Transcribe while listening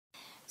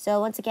So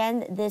once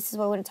again, this is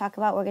what we're going to talk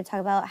about. We're going to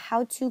talk about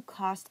how to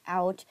cost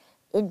out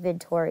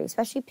inventory,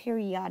 especially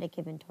periodic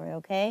inventory,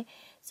 okay?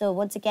 So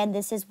once again,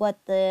 this is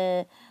what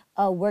the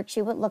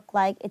worksheet would look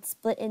like. It's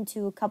split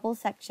into a couple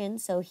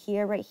sections. So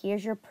here, right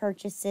here's your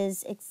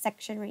purchases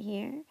section right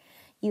here.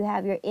 You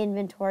have your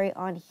inventory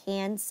on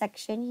hand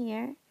section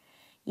here.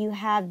 You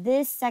have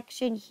this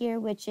section here,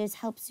 which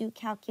helps you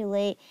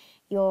calculate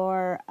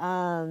your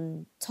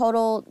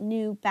total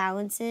new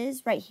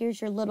balances. Right here's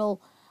your little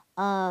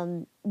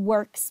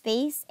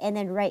workspace, and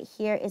then right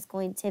here is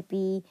going to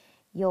be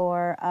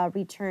your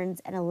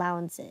returns and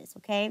allowances.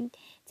 Okay,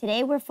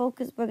 today we're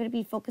going to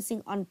be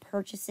focusing on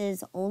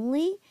purchases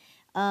only.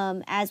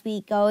 As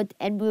we go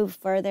and move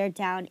further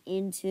down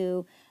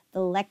into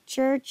the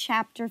lecture,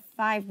 chapter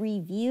 5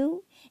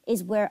 review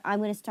is where I'm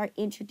going to start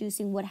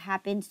introducing what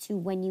happens to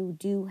when you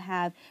do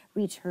have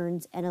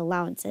returns and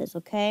allowances,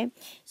 okay?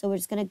 So we're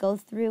just going to go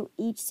through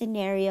each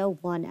scenario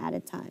one at a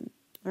time,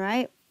 all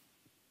right?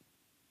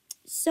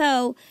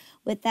 So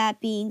with that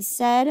being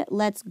said,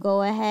 let's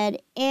go ahead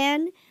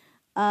and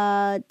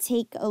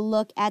take a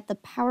look at the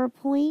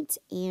PowerPoint,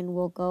 and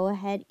we'll go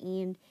ahead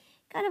and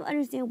kind of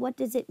understand what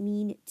does it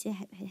mean to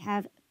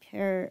have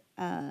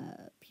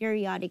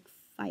periodic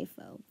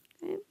FIFO.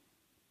 Okay.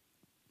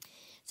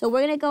 So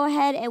we're going to go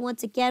ahead and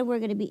once again, we're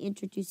going to be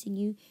introducing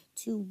you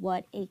to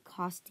what a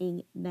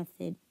costing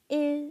method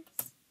is.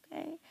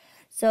 Okay.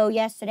 So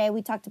yesterday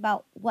we talked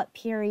about what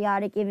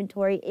periodic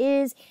inventory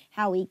is,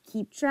 how we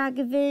keep track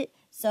of it.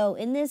 So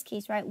in this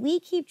case, right, we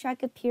keep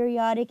track of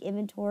periodic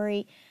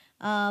inventory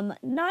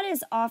not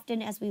as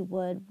often as we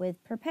would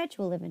with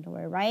perpetual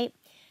inventory, right?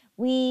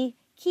 We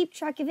keep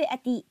track of it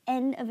at the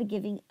end of a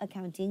given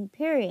accounting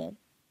period.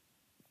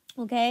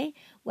 Okay,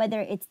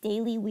 whether it's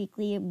daily,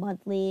 weekly,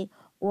 monthly,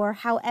 or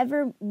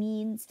however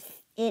means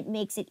it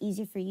makes it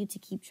easier for you to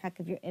keep track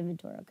of your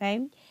inventory,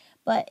 okay?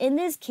 But in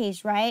this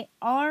case, right,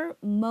 our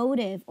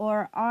motive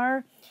or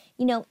our,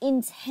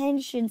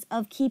 intentions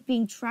of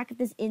keeping track of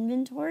this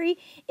inventory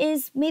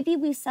is maybe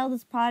we sell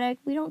this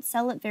product, we don't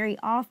sell it very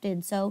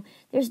often, so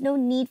there's no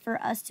need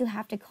for us to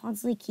have to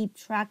constantly keep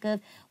track of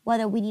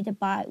whether we need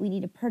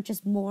to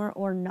purchase more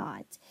or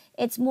not.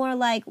 It's more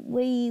like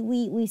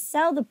we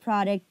sell the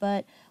product,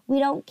 but we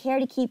don't care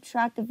to keep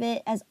track of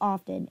it as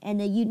often. And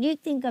the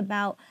unique thing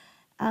about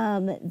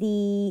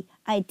the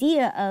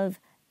idea of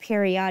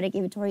periodic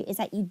inventory is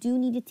that you do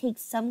need to take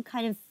some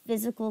kind of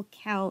physical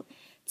count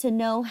to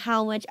know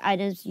how much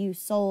items you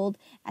sold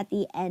at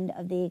the end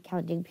of the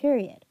accounting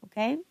period,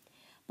 okay?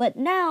 But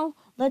now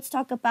let's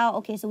talk about,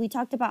 okay, so we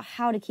talked about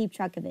how to keep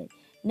track of it.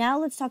 Now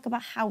let's talk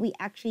about how we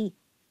actually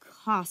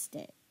cost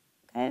it,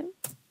 okay?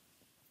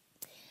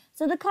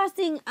 So the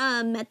costing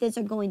methods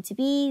are going to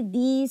be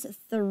these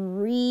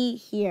three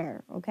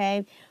here,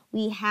 okay?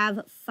 We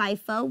have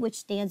FIFO, which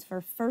stands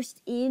for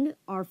first in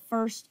or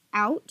first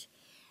out,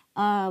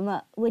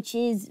 which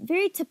is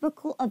very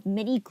typical of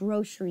many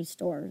grocery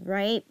stores,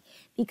 right?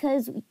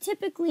 Because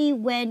typically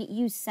when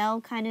you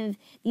sell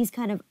these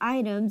kind of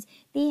items,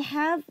 they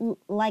have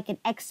like an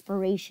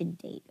expiration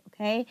date,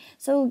 okay?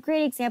 So a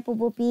great example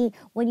will be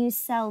when you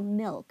sell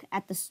milk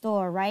at the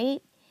store,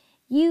 right?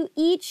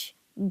 Each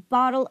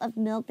bottle of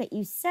milk that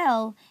you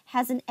sell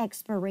has an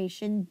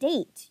expiration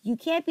date. You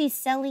can't be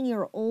selling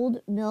your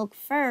old milk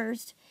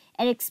first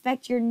and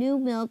expect your new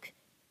milk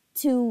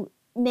to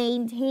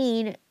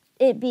maintain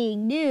it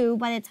being new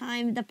by the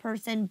time the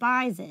person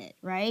buys it,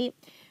 right?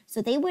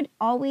 So they would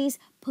always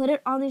put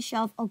it on the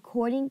shelf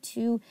according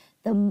to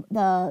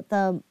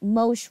the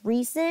most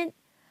recent,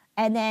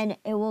 and then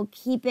it will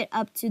keep it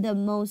up to the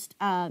most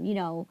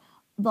the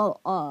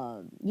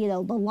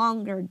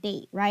longer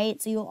date, right?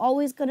 So you're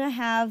always gonna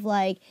have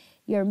like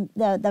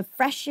the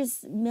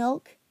freshest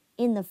milk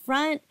in the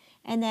front,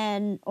 and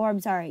then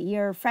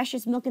your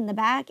freshest milk in the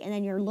back, and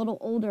then your little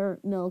older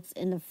milks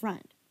in the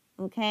front.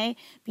 Okay,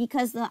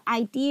 because the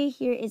idea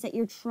here is that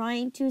you're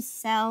trying to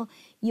sell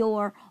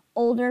your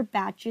older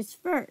batches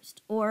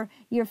first, or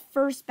your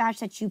first batch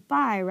that you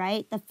buy,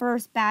 right? The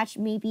first batch,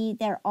 maybe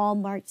they're all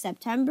marked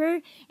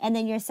September, and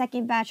then your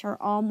second batch are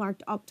all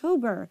marked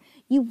October.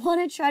 You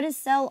want to try to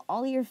sell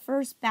all your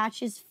first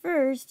batches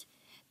first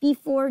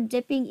before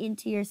dipping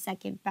into your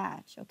second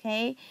batch,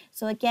 okay?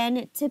 So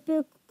again,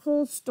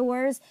 typical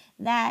stores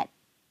that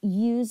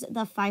use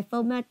the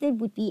FIFO method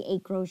would be a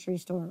grocery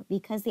store,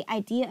 because the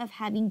idea of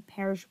having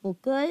perishable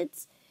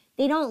goods,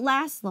 they don't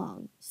last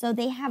long, so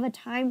they have a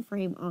time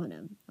frame on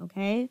them,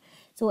 okay?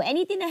 So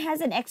anything that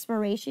has an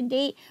expiration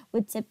date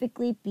would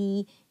typically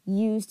be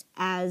used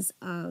as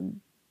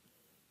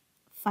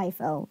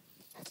FIFO,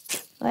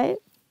 right?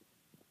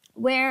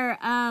 Where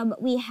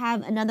we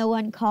have another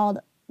one called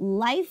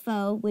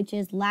LIFO, which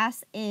is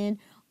last in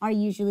are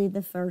usually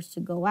the first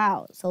to go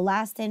out. So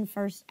last in,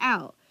 first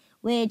out,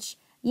 which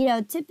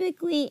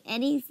typically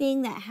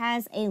anything that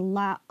has a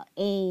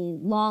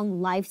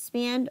long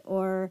lifespan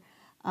or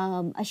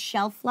a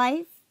shelf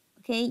life,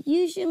 okay,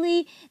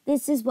 usually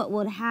this is what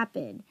would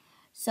happen.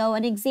 So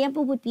an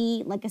example would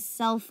be like a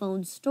cell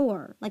phone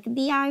store, like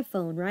the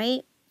iPhone,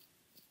 right?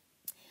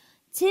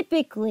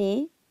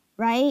 Typically,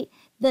 right,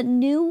 the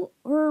newer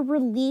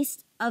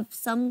release of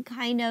some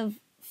kind of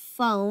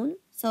phone,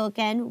 so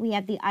again, we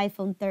have the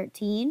iPhone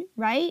 13,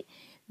 right?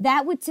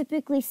 That would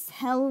typically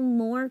sell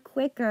more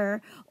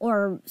quicker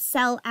or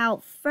sell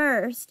out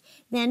first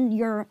than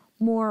your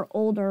more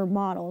older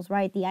models,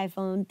 right? The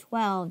iPhone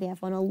 12, the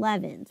iPhone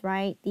 11s,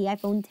 right? The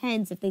iPhone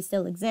 10s if they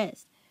still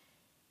exist.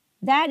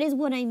 That is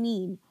what I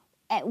mean.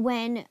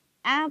 When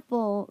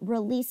Apple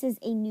releases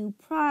a new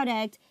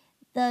product,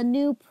 the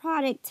new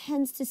product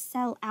tends to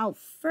sell out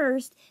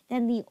first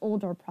than the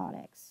older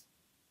products.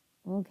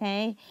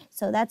 Okay,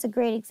 so that's a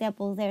great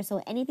example there.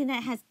 So anything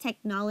that has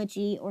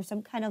technology or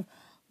some kind of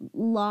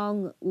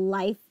long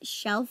life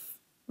shelf,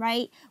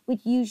 right,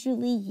 would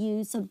usually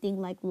use something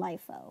like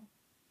LIFO.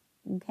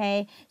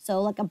 Okay,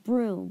 so like a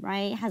broom,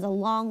 right, has a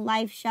long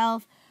life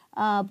shelf,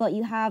 but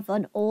you have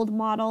an old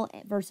model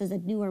versus a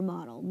newer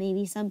model.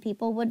 Maybe some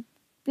people would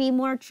be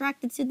more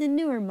attracted to the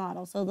newer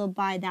model, so they'll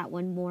buy that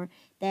one more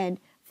than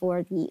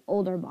for the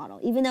older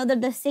model. Even though they're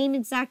the same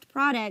exact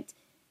product,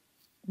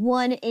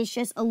 one is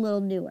just a little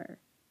newer,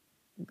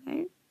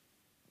 okay?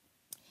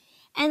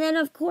 And then,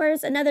 of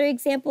course, another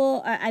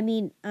example,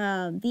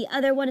 the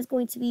other one is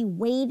going to be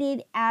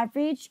weighted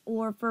average,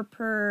 or for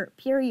per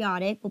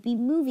periodic will be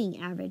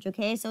moving average,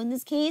 okay? So in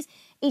this case,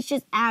 it's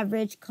just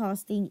average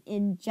costing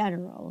in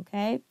general,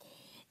 okay?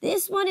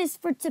 This one is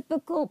for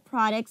typical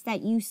products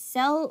that you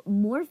sell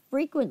more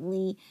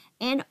frequently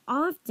and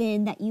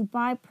often, that you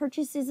buy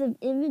purchases of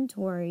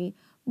inventory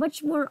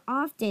much more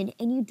often,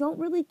 and you don't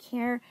really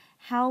care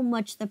how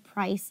much the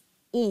price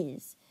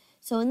is.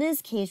 So in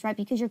this case, right,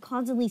 because you're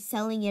constantly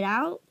selling it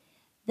out,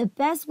 the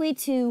best way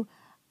to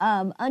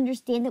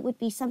understand it would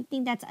be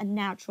something that's a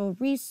natural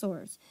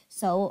resource.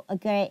 So a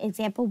great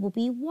example will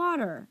be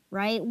water,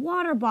 right?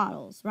 Water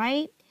bottles,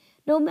 right?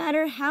 No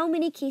matter how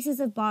many cases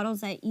of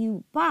bottles that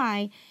you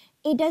buy,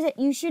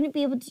 you shouldn't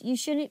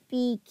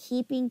be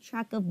keeping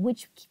track of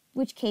which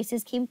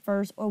cases came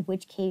first or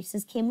which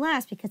cases came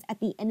last, because at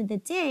the end of the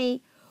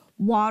day,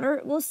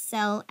 water will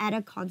sell at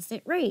a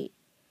constant rate.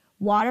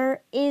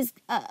 Water is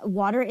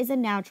a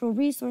natural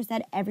resource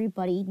that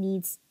everybody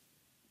needs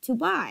to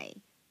buy,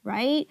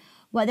 right?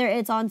 Whether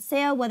it's on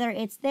sale, whether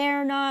it's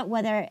there or not,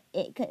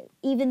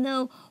 even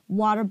though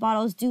water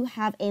bottles do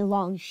have a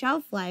long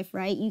shelf life,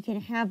 right? You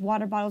can have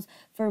water bottles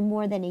for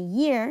more than a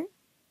year.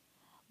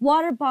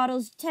 Water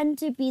bottles tend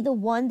to be the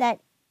one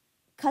that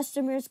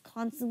customers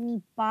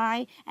constantly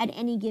buy at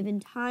any given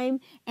time,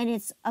 and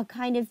it's a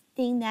kind of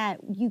thing that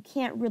you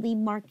can't really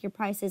mark your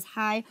prices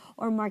high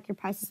or mark your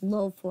prices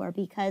low for,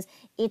 because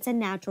it's a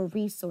natural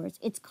resource.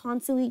 It's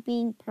constantly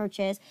being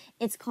purchased,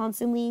 it's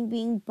constantly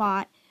being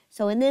bought.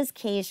 So in this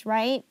case,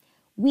 right,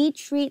 we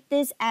treat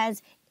this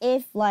as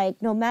if,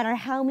 like, no matter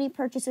how many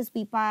purchases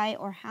we buy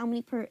or how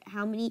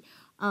many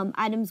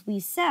items we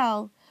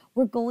sell,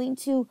 we're going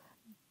to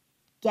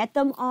get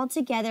them all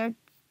together,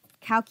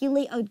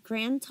 calculate a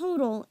grand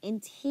total,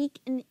 and take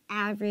an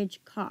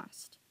average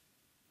cost,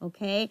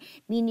 okay?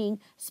 Meaning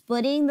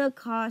splitting the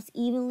cost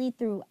evenly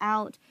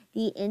throughout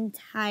the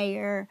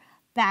entire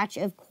batch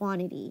of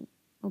quantity,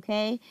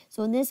 okay?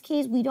 So in this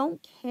case, we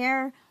don't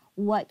care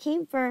what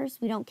came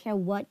first, we don't care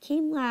what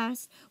came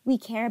last, we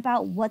care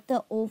about what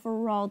the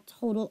overall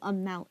total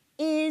amount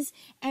is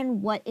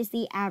and what is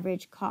the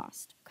average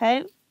cost,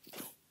 okay?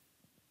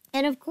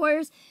 And of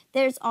course,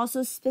 there's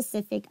also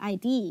specific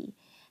ID.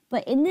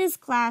 But in this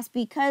class,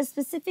 because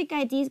specific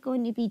ID is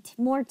going to be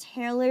more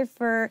tailored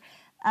for,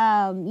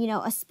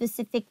 a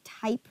specific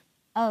type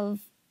of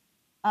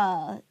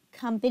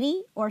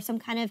company, or some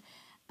kind of,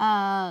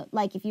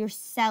 like if you're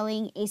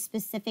selling a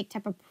specific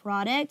type of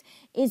product,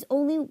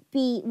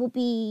 will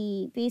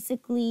be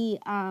basically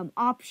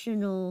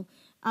optional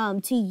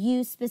to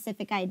use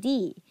specific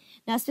ID.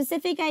 Now,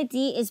 specific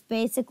ID is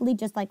basically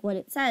just like what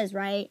it says,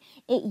 right?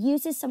 It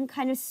uses some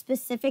kind of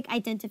specific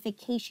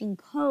identification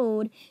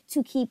code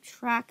to keep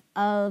track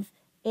of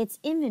its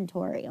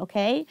inventory,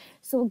 okay?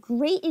 So a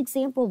great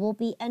example will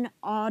be an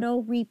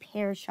auto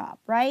repair shop,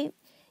 right?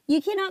 You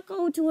cannot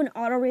go to an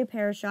auto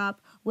repair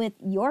shop with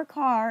your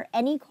car,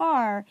 any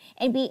car,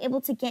 and be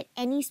able to get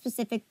any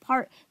specific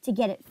part to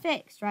get it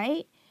fixed,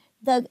 right?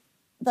 The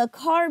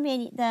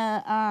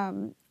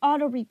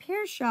auto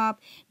repair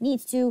shop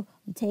needs to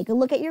take a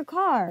look at your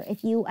car.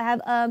 If you have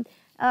a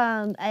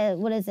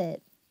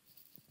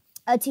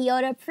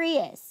Toyota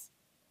Prius,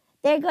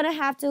 they're gonna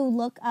have to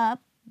look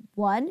up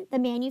the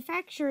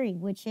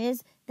manufacturing, which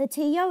is the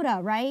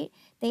Toyota, right?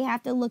 They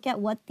have to look at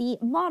what the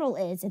model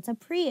is. It's a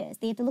Prius.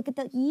 They have to look at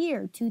the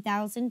year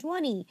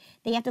 2020.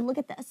 They have to look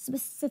at the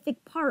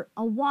specific part,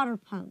 a water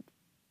pump,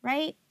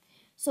 right?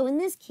 So in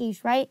this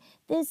case, right,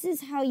 this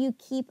is how you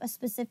keep a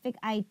specific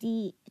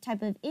ID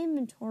type of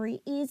inventory.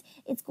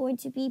 It's going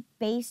to be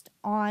based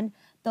on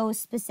those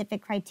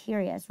specific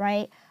criterias,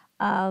 right?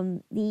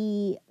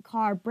 The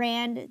car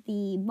brand,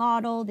 the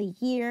model, the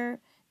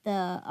year,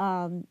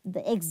 the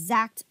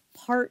exact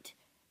part,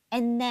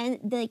 and then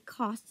they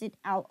cost it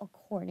out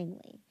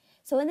accordingly.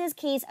 So in this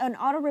case, an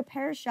auto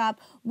repair shop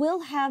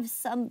will have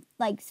some,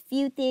 like,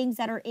 few things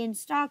that are in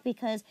stock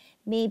because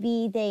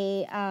maybe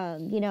they,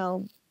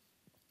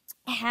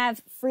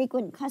 have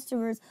frequent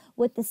customers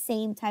with the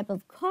same type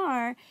of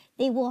car,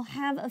 they will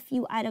have a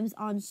few items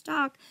on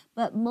stock,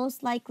 but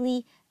most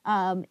likely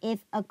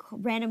if a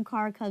random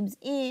car comes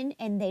in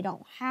and they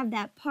don't have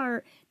that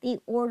part, they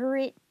order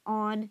it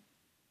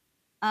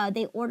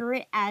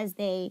as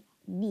they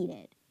need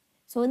it.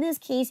 So in this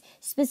case,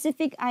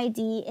 specific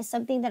ID is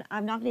something that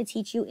I'm not going to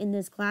teach you in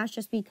this class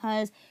just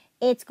because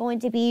it's going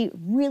to be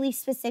really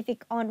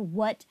specific on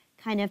what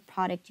kind of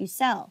product you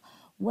sell.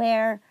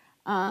 Where,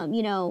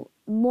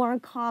 more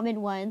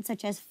common ones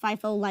such as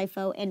FIFO,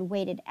 LIFO, and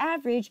weighted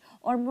average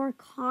are more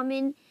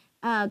common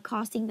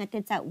costing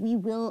methods that we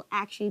will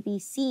actually be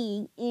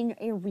seeing in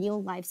a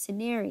real life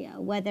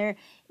scenario. Whether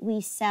we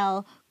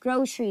sell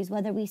groceries,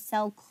 whether we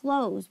sell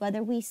clothes,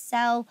 whether we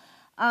sell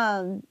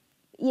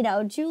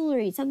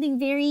jewelry, something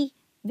very,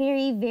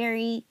 very,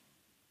 very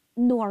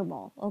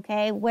normal,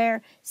 okay?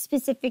 Where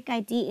specific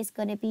ID is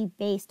going to be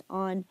based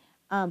on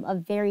a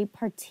very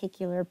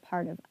particular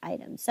part of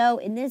item. So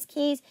in this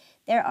case,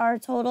 there are a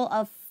total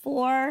of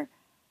 4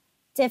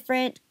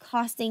 different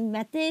costing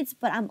methods,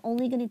 but I'm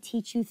only going to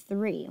teach you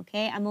 3,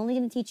 okay? I'm only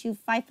going to teach you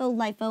FIFO,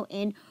 LIFO,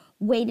 and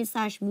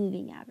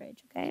weighted/moving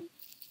average, okay?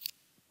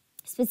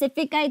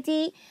 Specific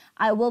ID,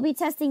 I will be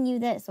testing you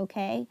this,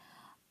 okay?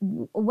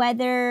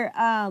 Whether,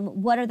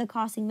 what are the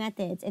costing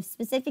methods? If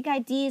specific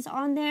ID is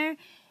on there,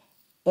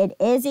 it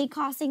is a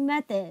costing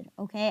method,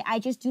 okay? I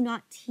just do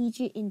not teach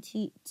it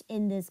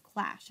in this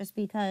class just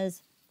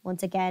because,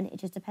 once again, it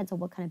just depends on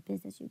what kind of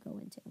business you go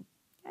into,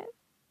 okay?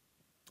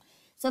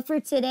 So for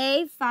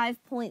today,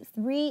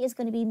 5.3 is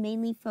going to be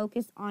mainly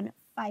focused on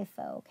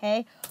FIFO,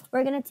 okay?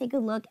 We're going to take a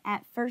look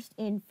at first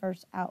in,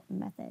 first out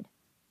method.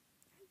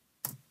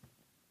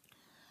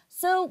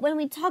 So when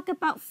we talk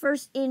about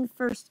first in,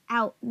 first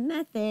out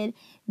method,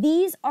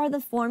 these are the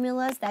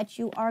formulas that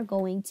you are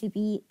going to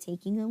be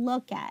taking a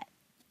look at.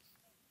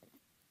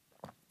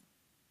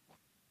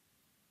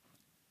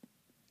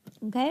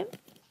 Okay?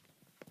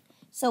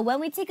 So when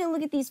we take a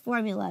look at these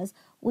formulas,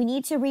 we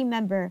need to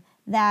remember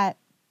that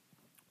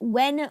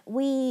when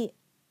we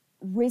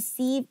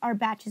receive our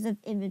batches of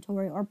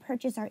inventory or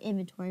purchase our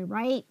inventory,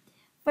 right?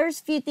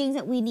 First few things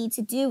that we need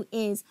to do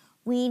is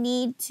we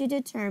need to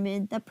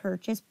determine the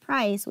purchase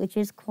price, which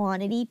is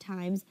quantity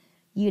times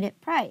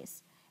unit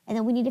price. And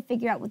then we need to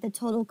figure out what the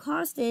total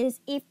cost is.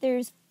 If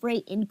there's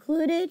freight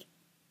included,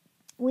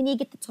 we need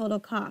to get the total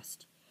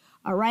cost.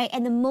 All right?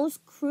 And the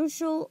most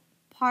crucial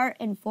part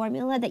and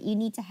formula that you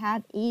need to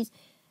have is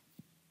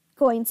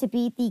going to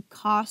be the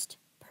cost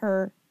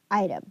per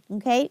item.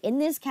 Okay? In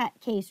this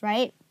case,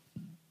 right,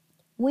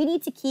 we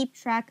need to keep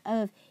track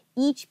of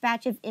each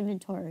batch of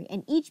inventory,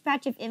 and each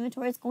batch of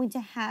inventory is going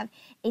to have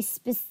a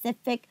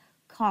specific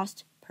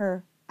cost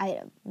per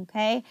item,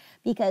 okay?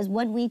 Because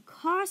when we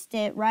cost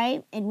it,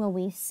 right, and when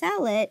we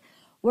sell it,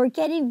 we're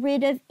getting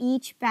rid of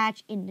each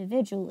batch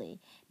individually.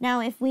 Now,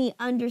 if we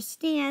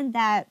understand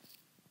that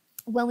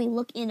when we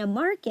look in a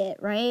market,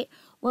 right,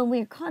 when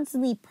we're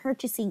constantly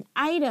purchasing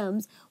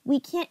items, we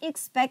can't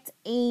expect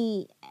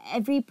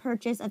every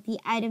purchase of the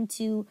item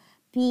to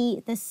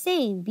be the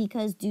same,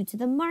 because due to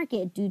the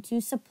market, due to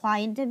supply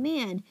and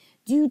demand,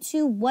 due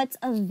to what's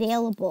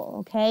available,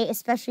 okay,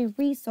 especially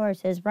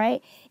resources,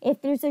 right?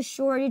 If there's a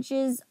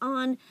shortages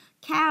on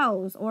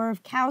cows, or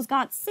if cows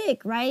got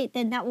sick, right,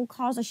 then that will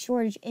cause a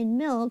shortage in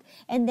milk,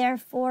 and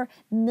therefore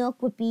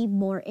milk would be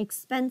more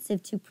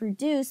expensive to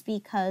produce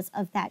because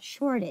of that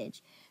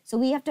shortage. So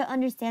we have to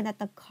understand that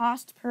the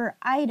cost per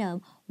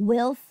item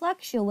will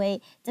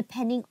fluctuate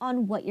depending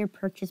on what your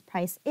purchase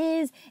price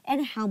is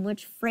and how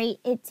much freight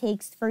it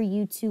takes for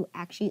you to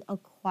actually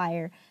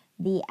acquire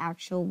the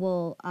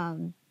actual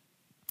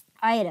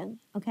item,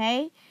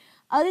 okay?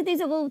 Other things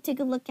that we'll take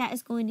a look at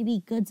is going to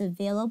be goods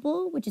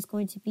available, which is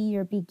going to be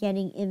your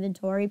beginning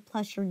inventory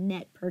plus your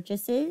net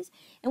purchases.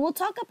 And we'll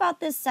talk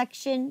about this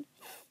section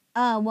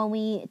when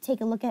we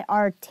take a look at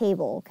our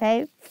table,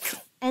 okay?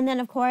 And then,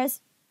 of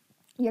course,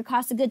 your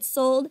cost of goods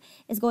sold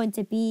is going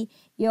to be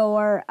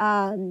your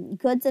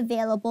goods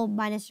available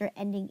minus your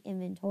ending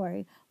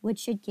inventory, which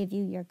should give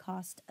you your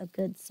cost of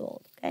goods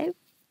sold, okay?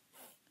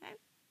 Okay.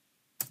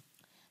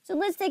 So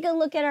let's take a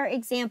look at our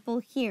example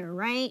here,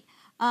 right?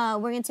 We're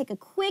going to take a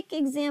quick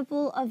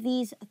example of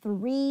these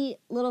 3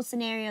 little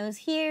scenarios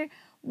here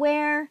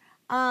where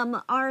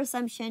our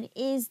assumption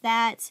is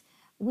that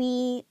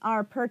we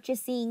are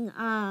purchasing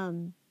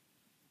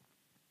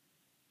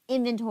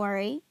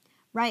inventory,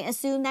 right?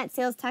 Assume that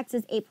sales tax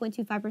is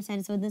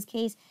 8.25%. So in this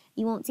case,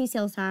 you won't see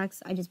sales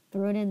tax. I just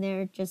threw it in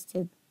there just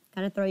to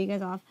kind of throw you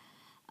guys off.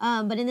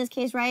 But in this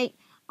case, right,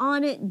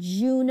 on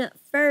June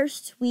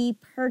 1st, we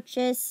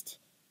purchased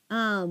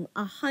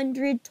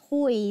 100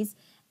 toys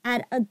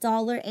at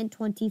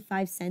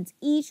 $1.25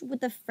 each,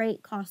 with the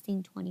freight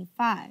costing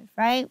 $25,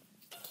 right?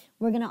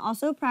 We're going to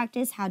also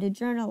practice how to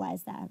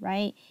journalize that,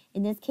 right?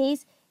 In this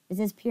case, this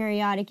is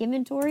periodic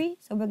inventory,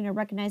 so we're going to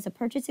recognize a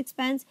purchase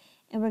expense,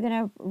 and we're going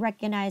to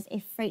recognize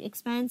a freight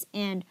expense,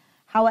 and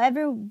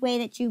however way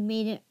that you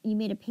made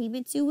a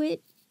payment to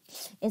it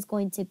is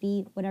going to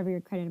be whatever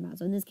your credit amount.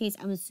 So in this case,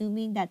 I'm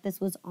assuming that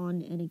this was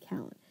on an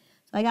account.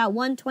 So I got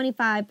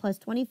 125 plus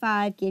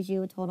 25 gives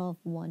you a total of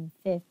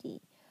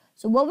 150.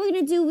 So what we're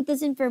going to do with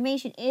this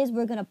information is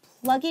we're going to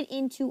plug it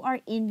into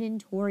our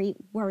inventory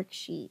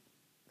worksheet.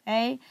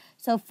 Okay?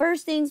 So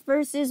first things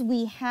first is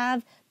we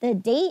have the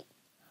date,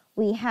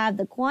 we have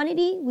the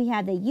quantity, we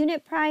have the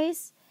unit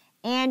price,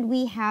 and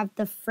we have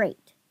the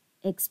freight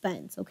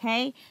expense,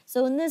 okay?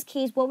 So in this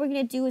case, what we're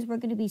going to do is we're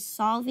going to be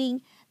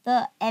solving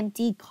the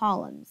empty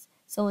columns.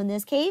 So in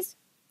this case,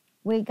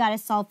 we got to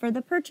solve for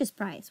the purchase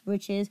price,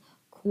 which is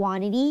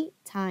quantity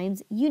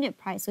times unit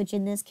price, which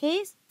in this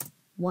case,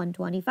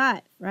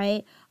 125,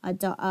 right?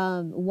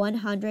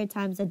 100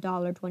 times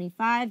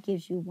 $1.25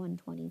 gives you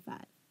 125,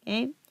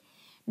 okay?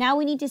 Now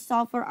we need to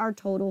solve for our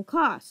total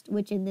cost,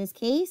 which in this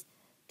case,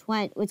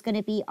 it's going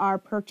to be our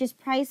purchase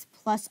price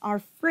plus our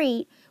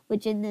freight,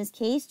 which in this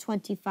case,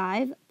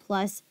 25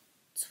 plus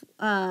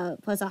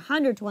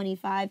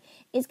 125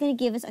 is going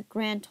to give us a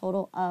grand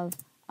total of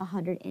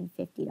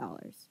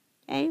 $150.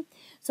 Okay,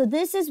 so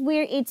this is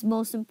where it's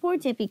most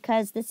important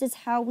because this is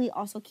how we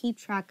also keep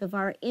track of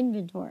our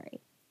inventory.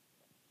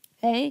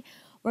 Okay,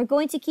 we're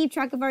going to keep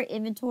track of our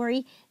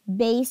inventory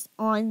based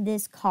on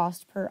this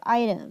cost per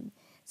item.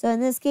 So in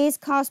this case,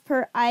 cost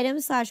per item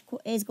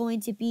is going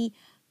to be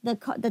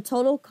the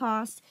total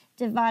cost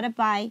divided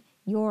by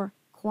your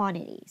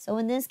quantity. So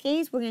in this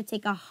case, we're going to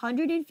take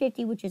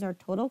 150, which is our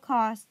total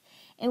cost,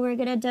 and we're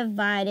going to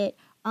divide it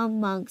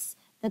amongst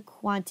the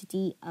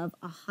quantity of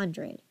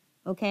 100.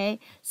 Okay,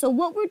 so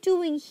what we're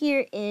doing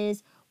here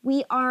is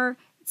we are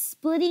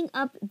splitting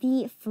up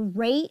the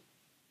freight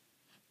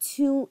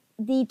to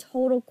the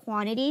total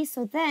quantity.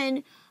 So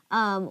then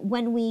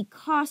when we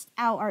cost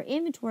out our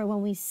inventory,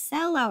 when we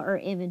sell out our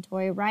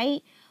inventory,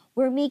 right,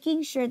 we're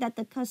making sure that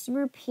the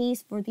customer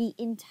pays for the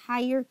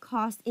entire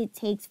cost it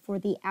takes for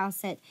the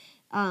asset,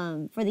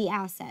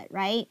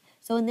 right?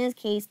 So in this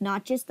case,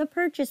 not just the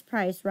purchase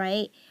price,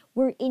 right?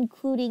 We're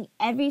including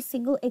every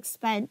single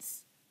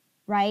expense,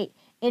 right,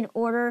 in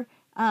order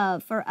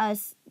for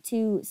us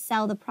to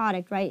sell the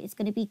product, right? It's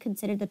going to be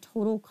considered the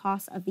total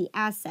cost of the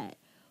asset,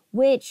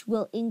 which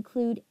will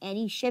include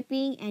any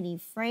shipping, any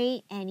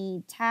freight,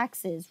 any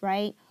taxes,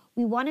 right?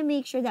 We want to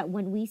make sure that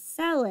when we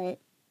sell it,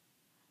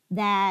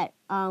 that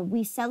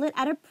we sell it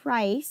at a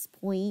price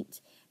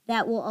point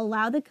that will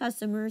allow the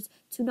customers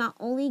to not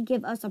only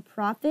give us a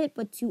profit,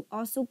 but to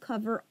also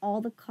cover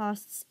all the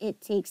costs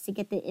it takes to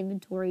get the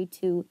inventory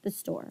to the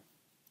store,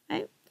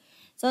 okay?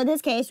 So in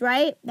this case,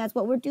 right, that's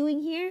what we're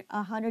doing here.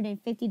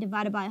 150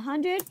 divided by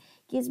 100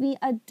 gives me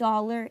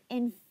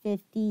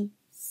 $1.50,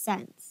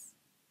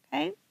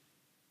 okay?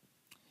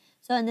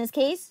 So in this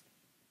case,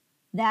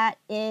 that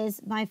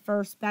is my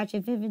first batch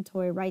of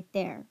inventory right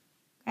there,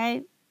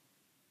 okay?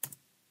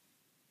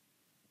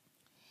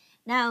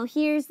 Now,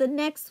 here's the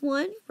next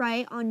one,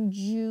 right, on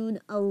June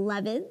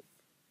 11th,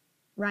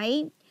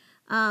 right?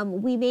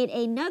 We made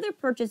another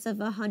purchase of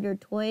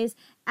 100 toys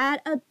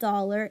at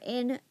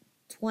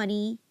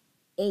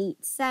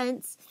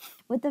 $1.28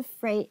 with the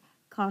freight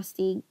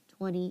costing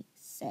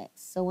 26.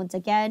 So once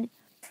again,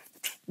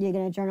 you're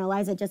going to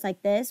journalize it just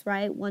like this,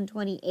 right?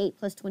 128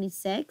 plus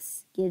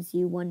 26 gives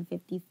you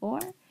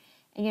 154.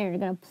 And you're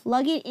going to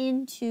plug it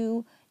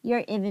into your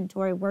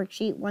inventory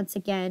worksheet once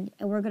again,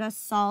 and we're going to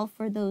solve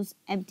for those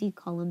empty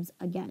columns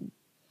again.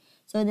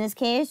 So in this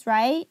case,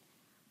 right,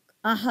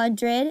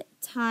 100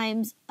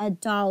 times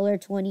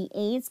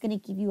 $1.28 is going to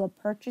give you a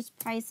purchase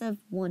price of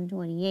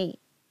 $128.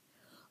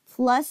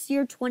 Plus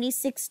your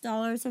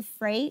 $26 of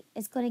freight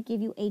is going to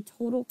give you a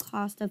total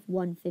cost of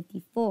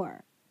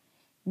 $154.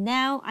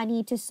 Now I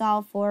need to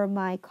solve for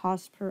my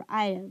cost per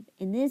item.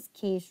 In this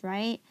case,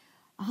 right,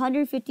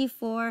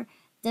 154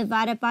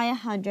 divided by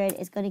 100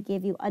 is going to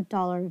give you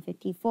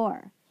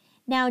 $1.54.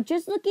 Now,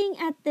 just looking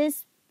at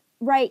this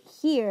right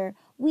here,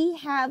 we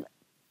have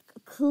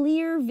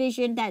clear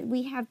vision that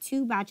we have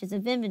two batches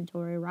of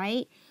inventory,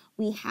 right?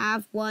 We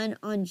have one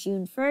on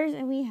June 1st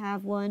and we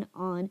have one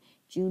on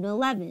June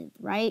 11th,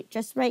 right?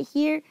 Just right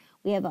here,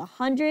 we have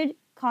 100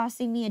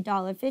 costing me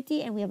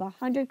 $1.50 and we have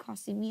 100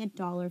 costing me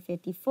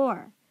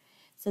 $1.54.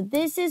 So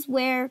this is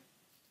where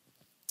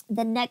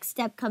the next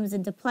step comes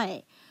into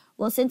play.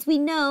 Well, since we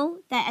know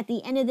that at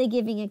the end of the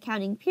giving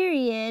accounting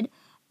period,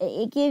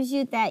 it gives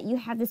you that you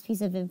have this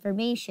piece of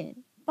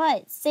information.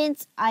 But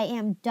since I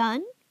am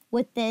done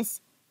with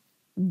this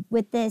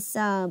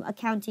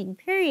accounting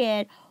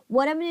period,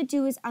 what I'm going to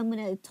do is I'm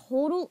going to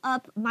total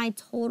up my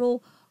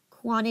total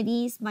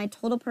quantities, my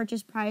total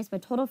purchase price, my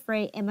total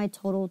freight, and my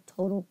total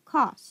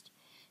cost.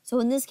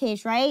 So in this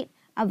case, right,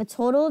 I have a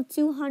total of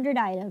 200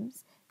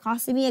 items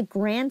costing me a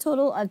grand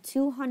total of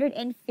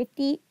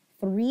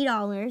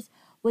 $253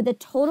 with a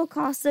total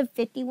cost of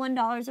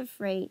 $51 of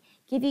freight,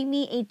 giving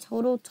me a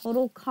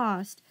total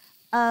cost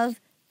of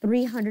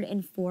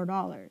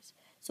 $304.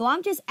 So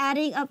I'm just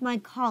adding up my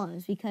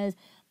columns because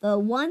the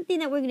one thing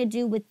that we're going to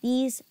do with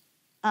these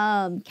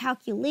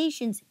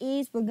calculations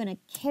is we're going to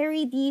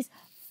carry these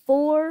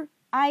 4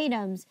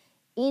 items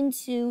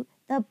into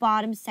the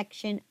bottom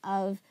section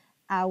of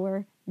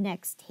our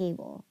next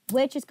table,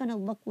 which is going to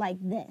look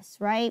like this,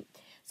 right?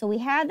 So we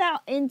have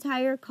that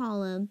entire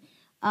column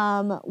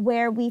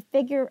where we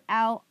figure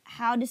out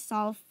how to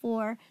solve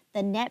for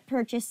the net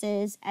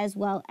purchases as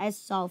well as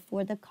solve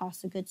for the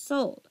cost of goods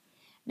sold.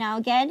 Now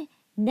again,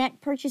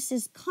 net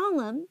purchases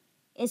column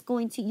is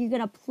you're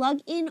going to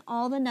plug in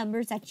all the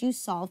numbers that you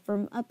saw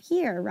from up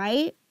here,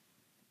 right?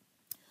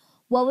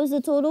 What was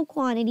the total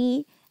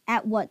quantity,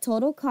 at what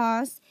total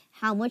cost,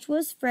 how much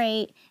was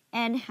freight,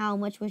 and how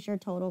much was your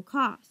total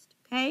cost,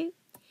 okay?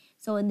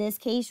 So in this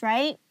case,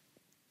 right,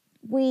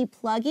 we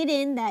plug it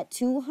in that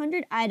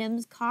 200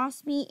 items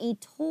cost me a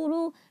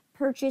total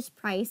purchase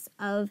price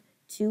of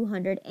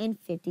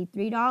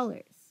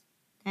 $253,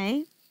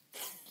 okay?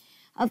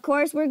 Of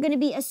course, we're going to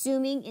be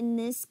assuming in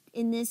this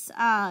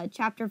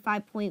chapter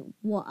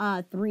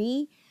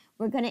 5.3,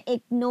 we're going to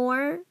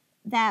ignore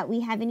that we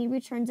have any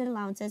returns and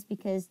allowances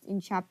because in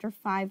chapter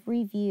 5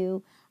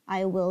 review,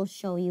 I will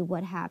show you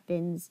what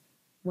happens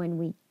when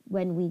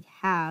we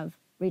have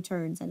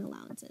returns and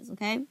allowances,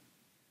 okay?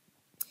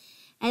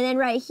 And then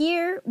right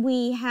here,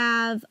 we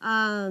have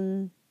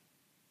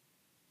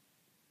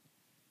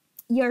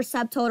your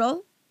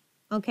subtotal,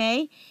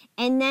 okay?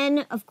 And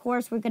then, of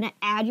course, we're going to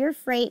add your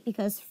freight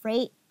because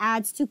freight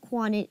adds to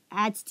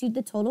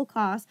the total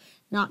cost,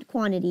 not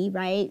quantity,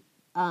 right?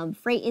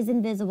 Freight is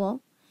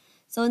invisible.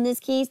 So in this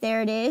case,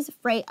 there it is,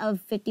 freight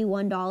of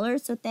 $51.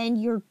 So then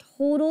your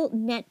total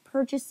net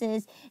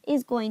purchases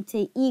is going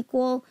to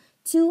equal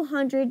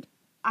 200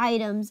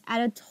 items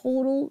at a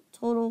total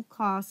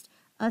cost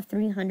of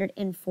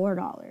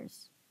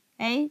 $304.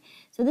 Okay?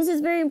 So this is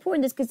very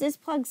important because this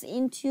plugs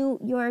into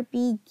your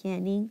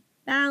beginning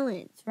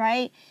balance,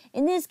 right?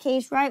 In this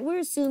case, right, we're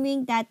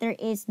assuming that there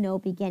is no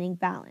beginning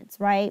balance,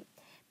 right?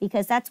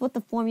 Because that's what the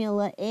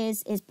formula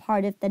is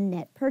part of the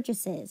net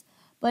purchases.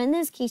 But in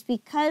this case,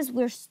 because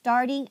we're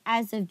starting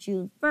as of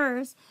June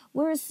 1st,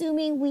 we're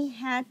assuming we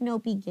had no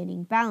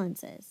beginning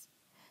balances.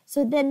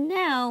 So then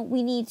now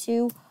we need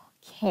to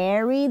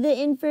carry the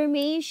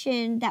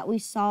information that we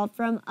saw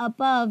from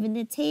above in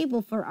the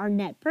table for our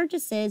net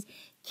purchases,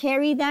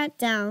 carry that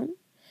down.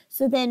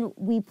 So then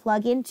we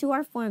plug into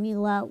our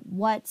formula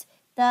what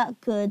the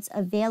goods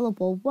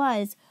available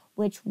was,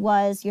 which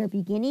was your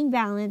beginning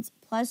balance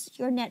plus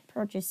your net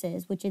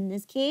purchases, which in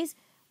this case,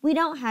 we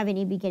don't have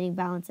any beginning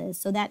balances.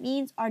 So that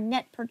means our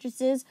net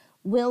purchases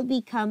will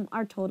become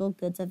our total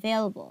goods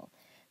available.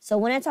 So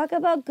when I talk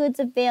about goods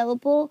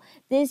available,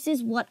 this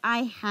is what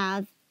I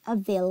have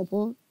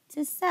available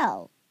to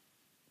sell,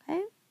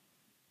 okay?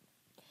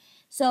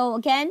 So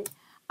again,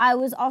 I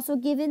was also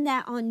given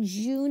that on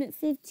June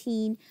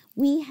 15,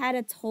 we had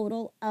a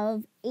total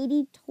of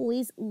 80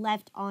 toys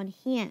left on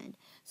hand.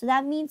 So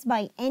that means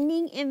my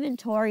ending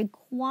inventory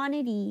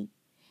quantity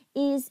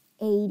is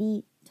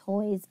 80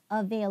 toys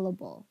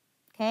available,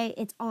 okay?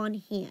 It's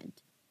on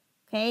hand,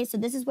 okay? So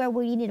this is where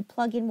we need to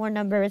plug in more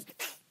numbers,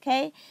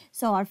 okay?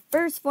 So our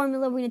first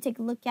formula we're going to take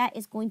a look at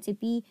is going to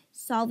be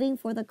solving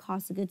for the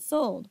cost of goods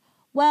sold.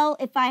 Well,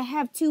 if I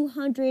have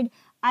 200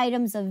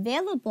 items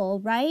available,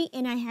 right,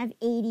 and I have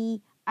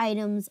 80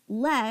 items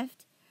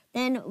left,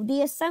 then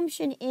the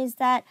assumption is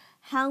that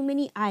how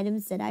many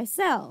items did I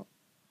sell?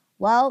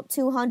 Well,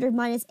 200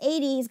 minus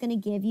 80 is going to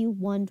give you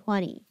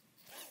 120.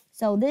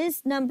 So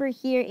this number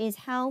here is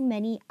how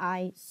many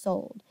I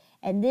sold.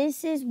 And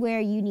this is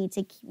where you need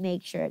to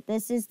make sure,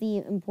 this is the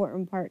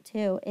important part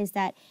too, is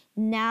that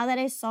now that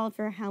I solved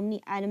for how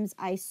many items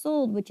I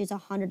sold, which is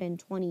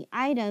 120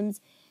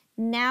 items,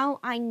 now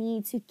I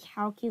need to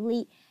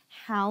calculate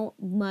how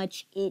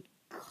much it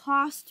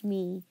cost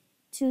me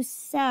to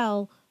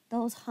sell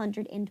those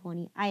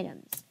 120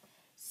 items.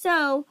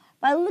 So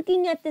by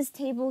looking at this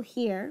table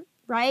here,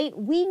 right,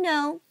 we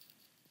know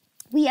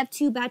we have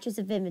two batches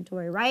of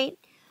inventory, right?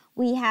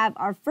 We have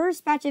our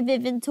first batch of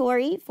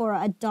inventory for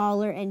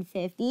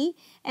 $1.50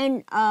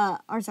 and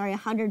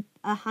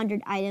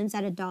 100 items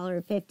at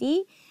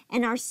 $1.50,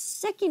 and our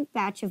second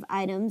batch of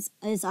items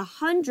is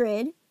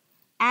 100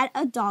 at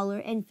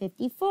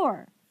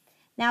 $1.54.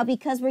 Now,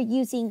 because we're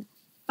using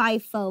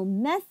Fifo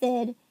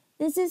method,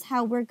 this is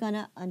how we're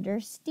gonna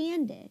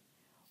understand it.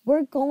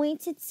 We're going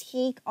to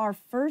take our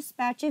first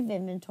batch of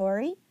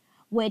inventory,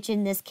 which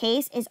in this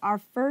case is our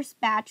first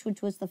batch,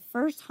 which was the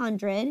first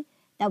 100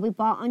 that we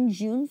bought on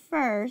June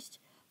 1st,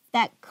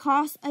 that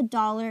cost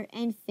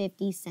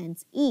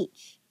 $1.50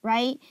 each,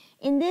 right?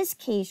 In this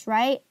case,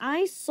 right,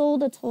 I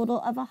sold a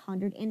total of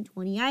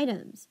 120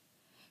 items.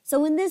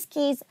 So in this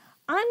case,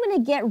 I'm going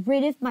to get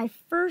rid of my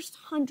first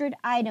 100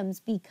 items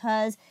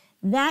because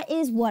that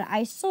is what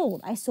I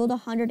sold. I sold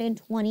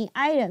 120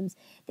 items.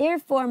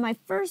 Therefore, my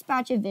first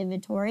batch of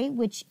inventory,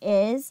 which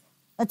is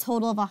a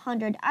total of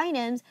 100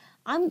 items,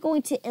 I'm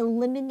going to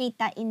eliminate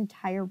that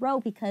entire row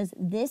because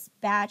this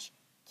batch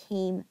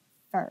came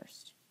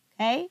first,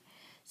 okay?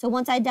 So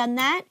once I've done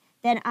that,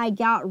 then I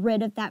got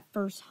rid of that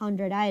first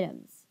 100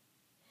 items.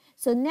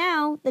 So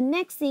now the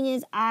next thing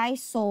is I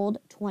sold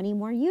 20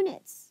 more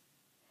units.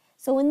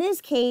 So in this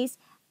case,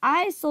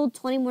 I sold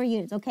 20 more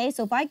units, okay?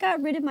 So if I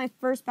got rid of my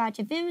first batch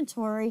of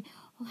inventory,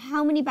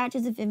 how many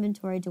batches of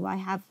inventory do I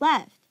have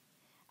left?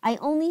 I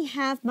only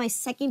have my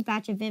second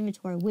batch of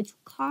inventory, which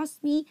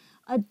cost me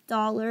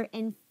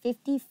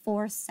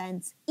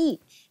 $1.54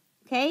 each,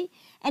 okay?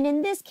 And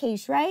in this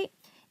case, right,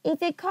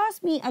 if it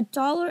cost me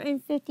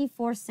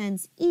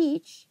 $1.54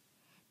 each,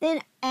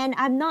 then, and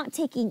I'm not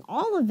taking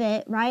all of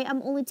it, right?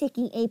 I'm only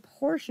taking a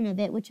portion of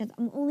it, which is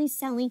I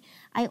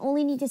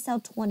only need to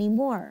sell 20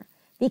 more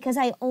because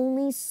I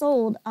only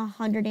sold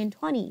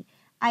 120.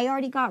 I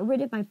already got rid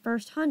of my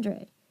first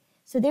 100.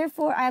 So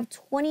therefore, I have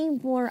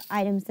 20 more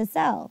items to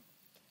sell.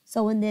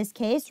 So in this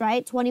case,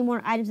 right, 20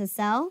 more items to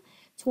sell,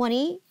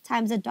 20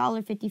 times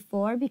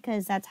 $1.54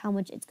 because that's how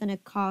much it's going to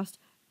cost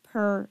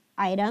per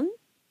item,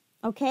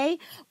 okay?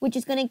 Which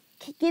is going to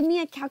give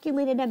me a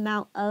calculated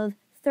amount of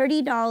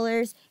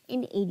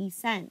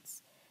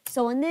 $30.80.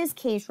 So in this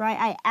case, right,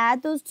 I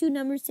add those two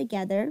numbers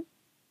together,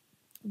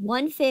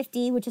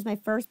 150, which is my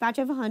first batch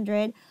of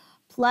 100,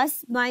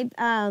 plus my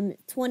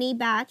 20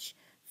 batch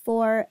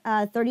for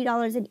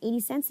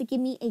 $30.80 to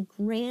give me a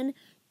grand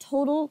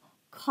total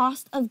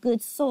cost of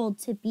goods sold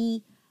to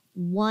be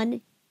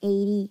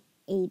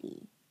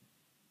 $180.80.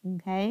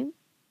 Okay?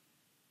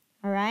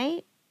 All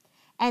right?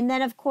 And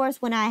then, of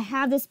course, when I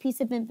have this piece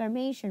of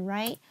information,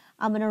 right,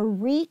 I'm going to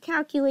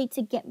recalculate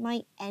to get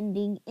my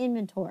ending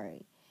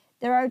inventory.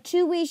 There are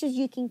two ways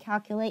you can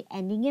calculate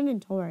ending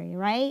inventory,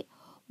 right?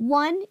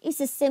 One is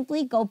to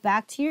simply go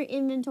back to your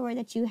inventory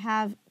that you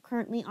have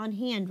currently on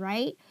hand,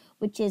 right?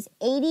 Which is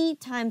 80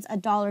 times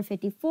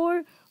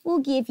 $1.54 will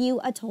give you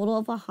a total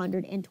of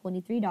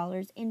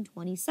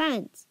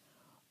 $123.20.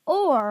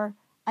 Or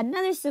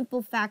another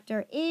simple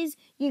factor is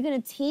you're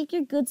going to take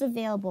your goods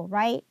available,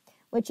 right?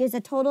 Which is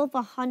a total of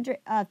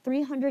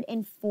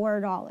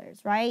 $304,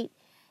 right?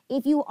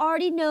 If you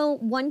already know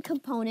one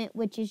component,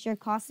 which is your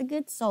cost of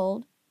goods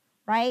sold,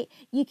 right,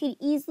 you can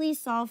easily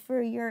solve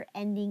for your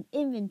ending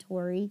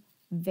inventory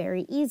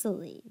very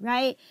easily,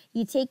 right?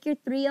 You take your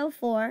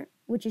 304,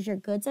 which is your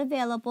goods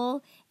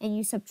available, and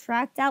you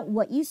subtract out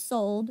what you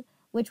sold,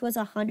 which was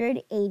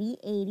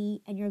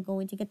 $180.80, and you're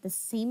going to get the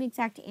same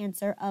exact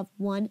answer of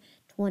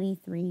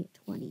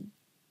 $123.20.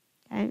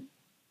 Okay?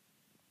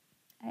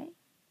 Okay?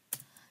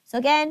 So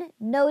again,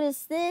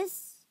 notice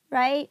this,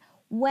 right?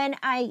 When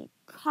I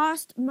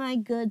cost my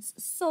goods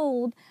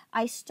sold,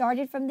 I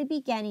started from the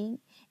beginning,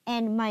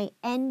 and my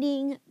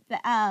ending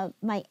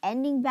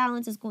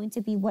balance is going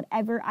to be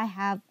whatever I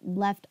have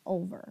left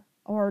over,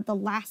 or the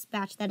last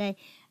batch that I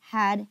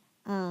had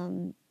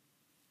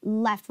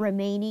left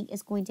remaining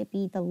is going to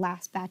be the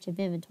last batch of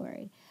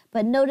inventory.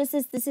 But notice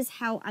this is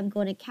how I'm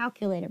going to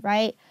calculate it,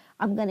 right?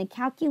 I'm going to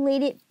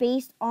calculate it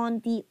based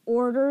on the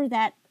order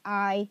that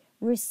I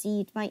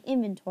received my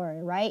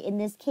inventory, right? In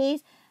this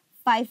case,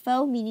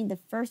 FIFO, meaning the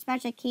first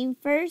batch that came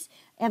first,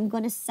 I'm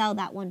going to sell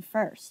that one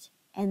first,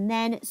 and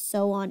then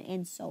so on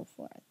and so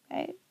forth,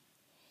 okay?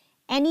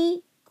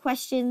 Any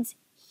questions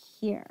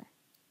here?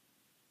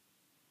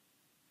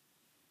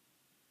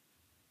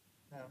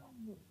 No.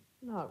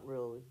 Not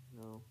really,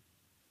 no.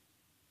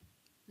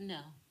 No.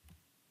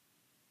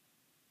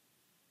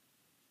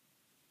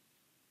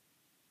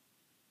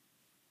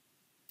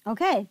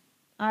 Okay,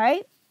 all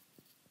right.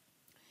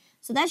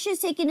 So that's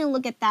just taking a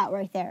look at that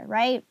right there,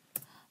 right?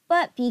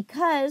 But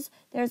because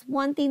there's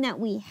one thing that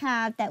we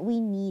have that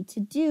we need to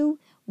do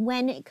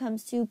when it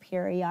comes to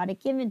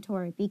periodic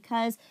inventory,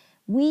 because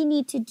we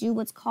need to do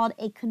what's called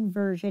a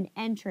conversion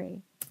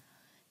entry.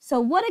 So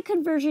what a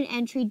conversion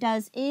entry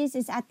does is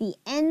at the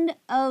end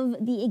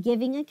of the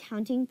giving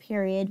accounting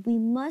period, we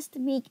must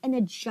make an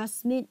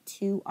adjustment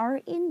to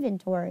our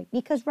inventory.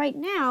 Because right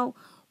now,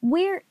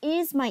 where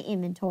is my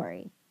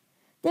inventory?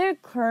 They're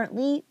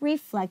currently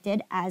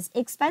reflected as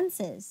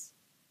expenses,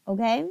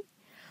 okay?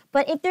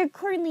 But if they're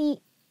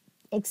currently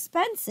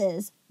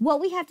expenses,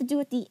 what we have to do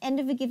at the end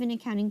of a given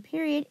accounting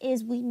period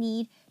is we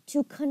need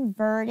to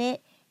convert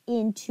it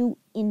into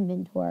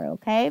inventory,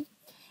 okay?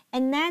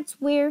 And that's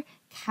where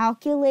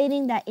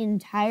calculating that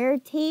entire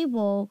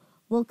table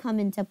will come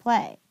into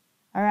play,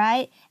 all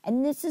right?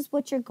 And this is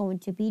what you're going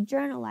to be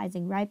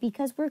journalizing, right?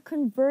 Because we're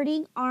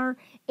converting our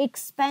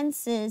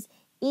expenses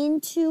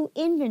into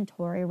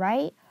inventory,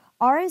 right?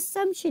 Our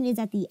assumption is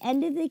at the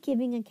end of the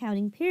giving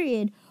accounting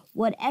period,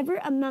 whatever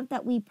amount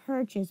that we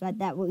purchased,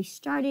 that we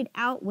started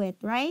out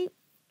with, right?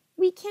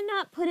 We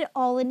cannot put it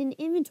all in an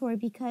inventory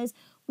because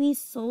we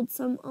sold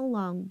some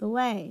along the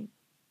way.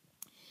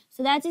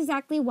 So that's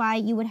exactly why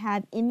you would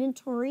have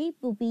inventory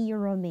will be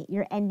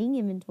your ending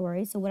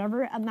inventory. So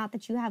whatever amount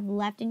that you have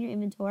left in your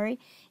inventory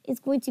is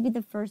going to be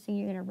the first thing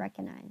you're going to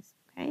recognize,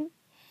 okay?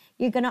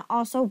 You're going to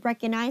also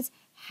recognize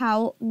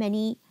how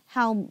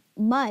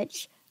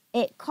much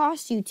it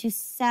costs you to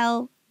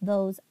sell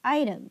those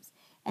items.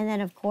 And then,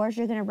 of course,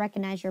 you're going to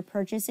recognize your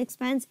purchase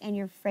expense and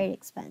your freight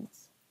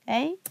expense,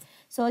 okay?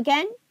 So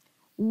again,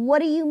 what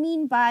do you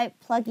mean by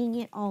plugging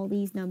in all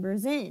these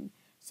numbers in?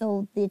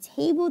 So the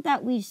table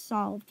that we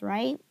solved,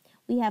 right?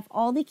 We have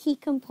all the key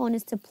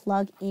components to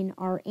plug in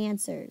our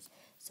answers.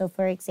 So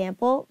for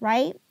example,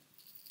 right?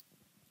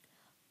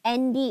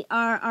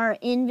 Our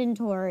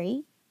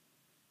inventory,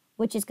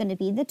 which is going to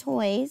be the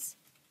toys,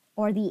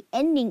 or the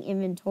ending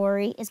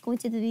inventory is going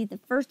to be the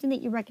first thing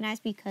that you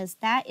recognize because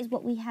that is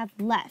what we have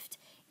left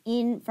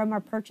from our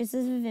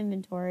purchases of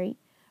inventory,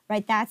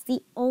 right? That's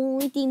the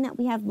only thing that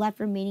we have left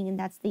remaining, and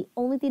that's the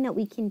only thing that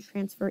we can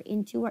transfer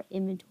into our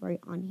inventory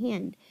on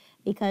hand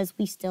because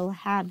we still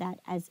have that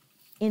as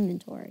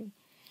inventory.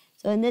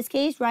 So in this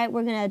case, right,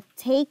 we're going to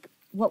take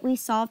what we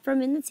saw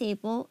from in the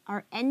table.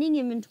 Our ending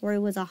inventory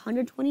was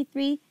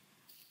 $123.20.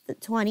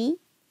 So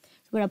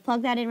we're going to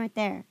plug that in right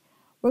there.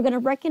 We're going to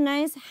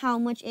recognize how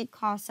much it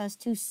costs us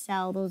to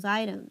sell those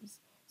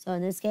items. So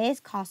in this case,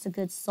 cost of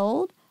goods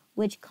sold,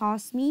 which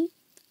cost me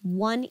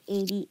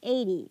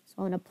 $180.80. So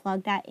I'm going to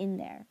plug that in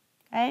there,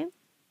 okay?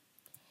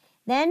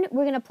 Then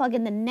we're going to plug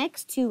in the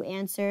next two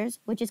answers,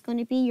 which is going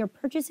to be your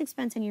purchase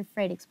expense and your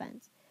freight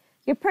expense.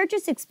 Your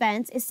purchase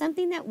expense is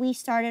something that we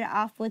started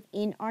off with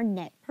in our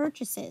net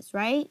purchases,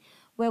 right?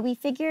 Where we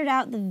figured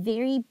out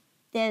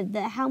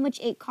how much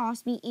it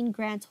cost me in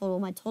grand total,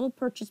 my total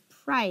purchase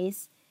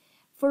price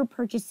for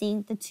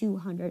purchasing the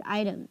 200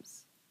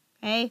 items,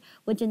 okay?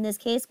 Which in this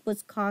case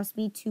was cost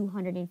me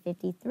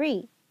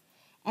 $253.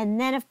 And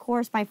then, of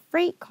course, my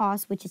freight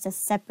cost, which is a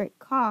separate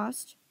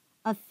cost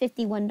of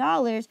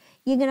 $51,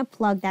 you're going to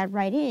plug that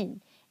right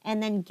in.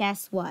 And then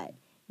guess what?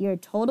 Your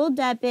total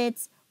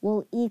debits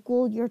will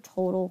equal your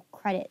total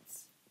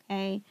credits,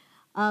 okay?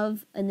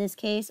 In this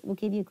case, we'll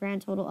give you a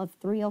grand total of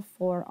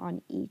 $304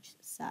 on each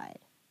side,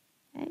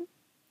 okay?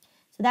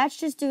 So that's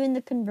just doing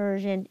the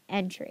conversion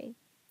entry,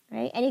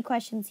 right? Any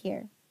questions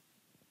here?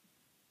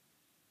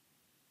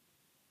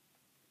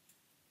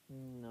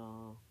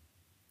 No.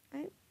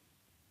 Right.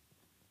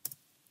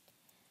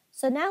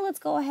 So now let's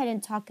go ahead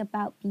and talk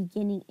about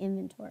beginning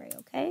inventory,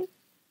 okay?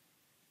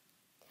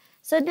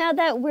 So now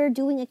that we're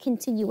doing a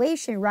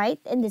continuation, right,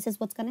 and this is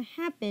what's going to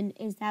happen,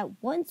 is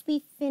that once we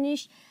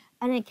finish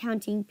an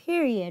accounting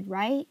period,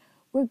 right,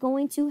 we're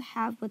going to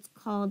have what's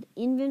called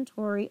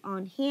inventory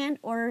on hand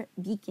or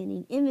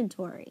beginning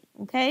inventory,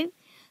 okay?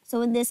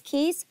 So in this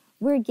case,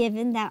 we're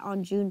given that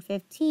on June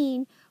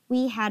 15,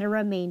 we had a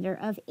remainder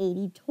of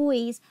 80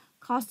 toys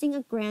costing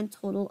a grand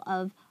total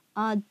of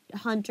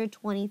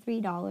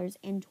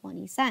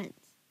 $123.20,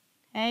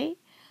 okay?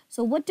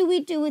 So what do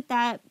we do with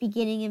that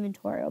beginning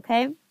inventory,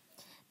 okay?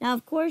 Now,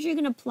 of course, you're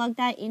going to plug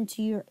that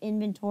into your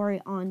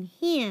inventory on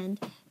hand,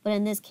 but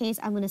in this case,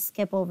 I'm going to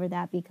skip over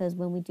that because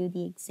when we do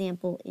the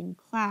example in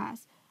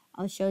class,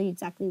 I'll show you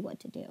exactly what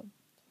to do.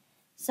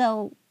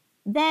 So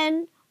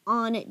then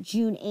on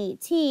June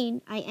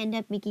 18, I end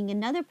up making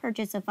another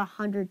purchase of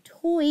 100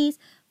 toys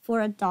for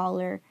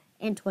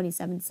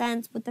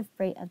 $1.27 with a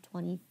freight of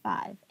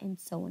 $25 and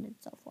so on and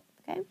so forth,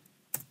 okay?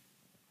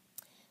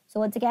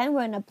 So once again,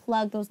 we're going to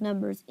plug those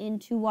numbers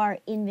into our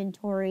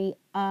inventory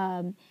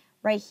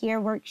right here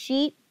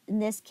worksheet. In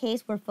this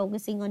case, we're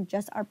focusing on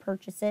just our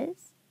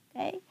purchases,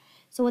 okay?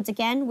 So once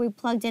again, we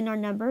plugged in our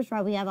numbers,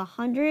 right? We have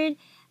 100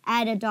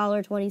 at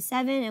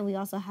 $1.27, and we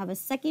also have a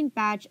second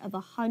batch of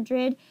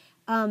 100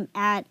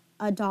 at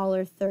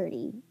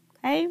 $1.30,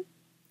 okay?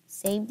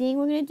 Same thing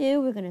we're going to do.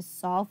 We're going to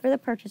solve for the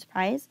purchase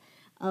price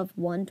of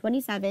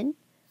 $1.27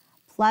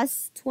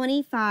 plus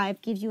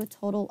 25 gives you a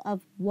total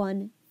of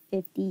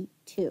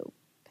 $1.52,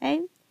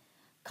 okay?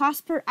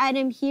 Cost per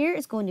item here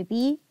is going to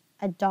be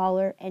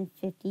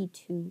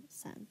 $1.52,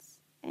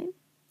 okay?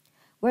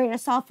 We're going to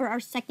solve for our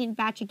second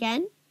batch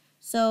again.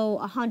 So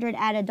 100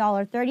 at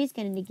 $1.30 is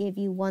going to give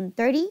you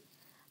 $1.30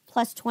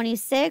 plus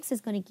 26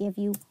 is going to give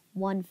you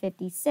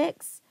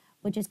 $1.56,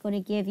 which is going to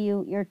give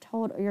you your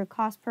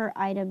cost per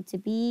item to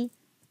be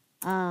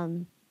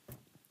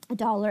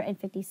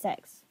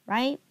 $1.56,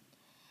 right?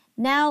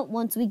 Now,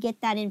 once we get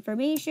that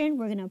information,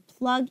 we're going to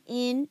plug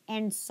in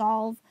and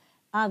solve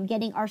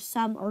getting our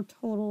sum or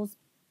totals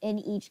in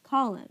each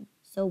column.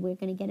 So we're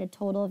going to get a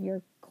total of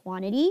your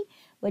quantity,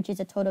 which is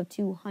a total of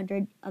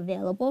 200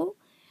 available.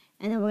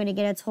 And then we're going to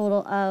get a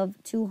total of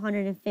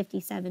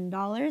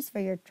 $257 for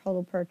your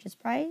total purchase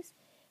price.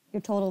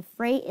 Your total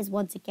freight is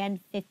once again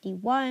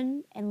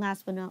 $51. And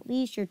last but not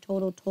least, your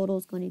total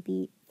is going to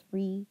be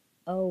 $308.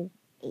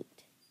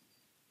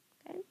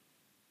 Okay.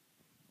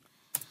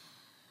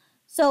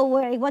 So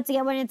once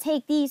again, we're going to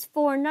take these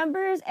four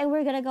numbers and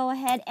we're going to go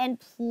ahead and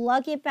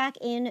plug it back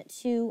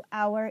into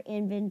our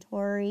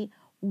inventory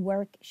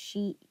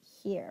worksheet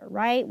here,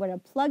 right? We're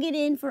going to plug it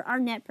in for our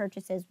net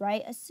purchases,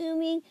 right?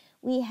 Assuming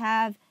we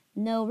have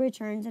no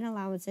returns and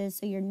allowances,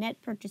 so your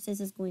net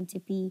purchases is going to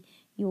be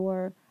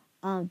your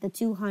the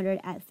 200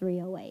 at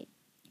 308.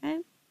 Okay.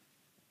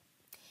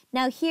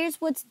 Now here's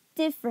what's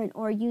different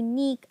or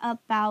unique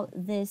about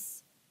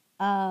this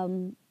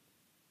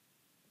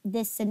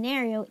this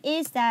scenario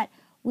is that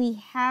we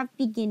have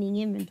beginning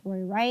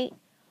inventory, right?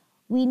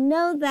 We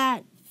know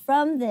that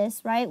from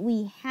this, right?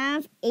 We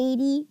have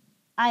 80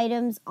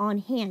 items on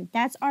hand.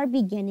 That's our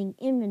beginning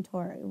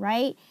inventory,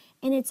 right?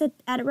 And it's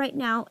at right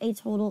now a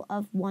total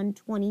of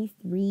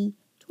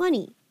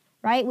 $123.20,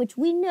 right? Which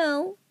we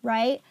know,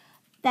 right,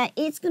 that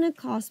it's going to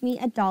cost me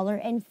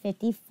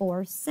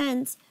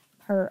 $1.54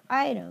 per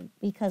item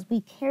because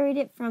we carried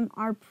it from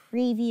our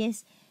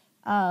previous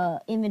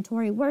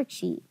inventory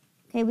worksheet,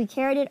 Okay, we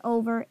carried it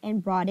over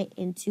and brought it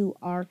into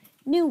our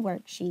new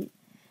worksheet.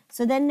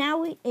 So then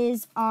now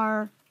is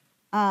our,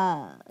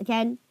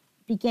 again,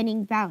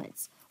 beginning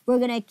balance. We're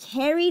going to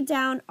carry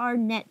down our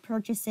net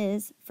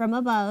purchases from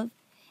above.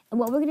 And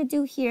what we're going to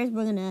do here is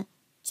we're going to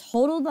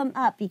total them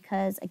up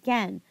because,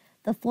 again,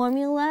 the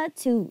formula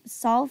to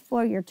solve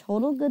for your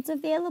total goods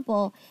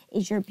available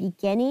is your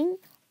beginning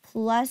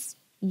plus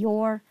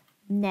your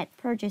net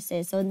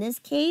purchases. So in this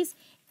case,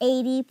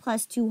 80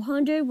 plus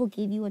 200 will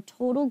give you a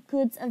total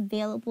goods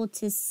available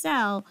to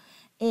sell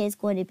is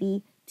going to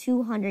be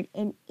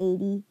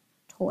 280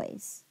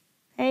 toys.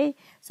 Okay,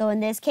 so in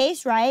this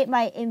case, right,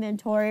 my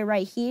inventory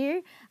right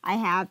here, I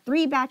have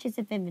 3 batches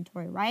of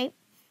inventory, right?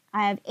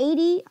 I have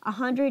 80,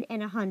 100,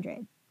 and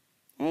 100.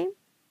 Okay.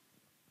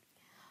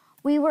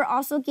 We were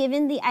also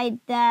given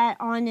that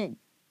on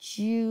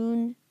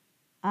June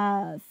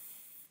 30th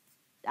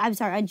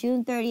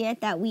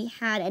that we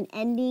had an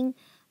ending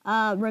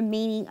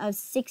remaining of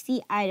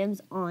 60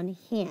 items on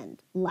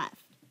hand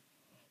left.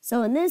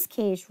 So in this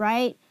case,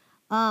 right,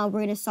 we're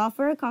going to solve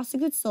for a cost of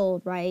goods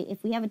sold, right?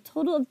 If we have a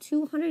total of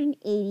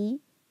 280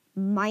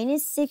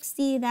 minus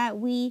 60 that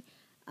we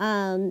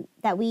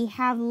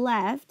have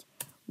left,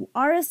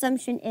 our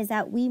assumption is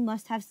that we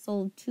must have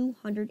sold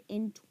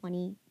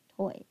 220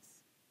 toys.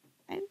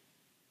 Okay?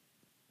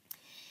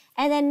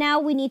 And then now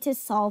we need to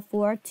solve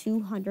for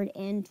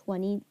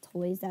 220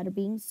 toys that are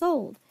being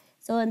sold.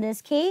 So in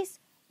this case,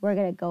 we're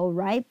going to go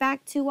right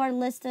back to our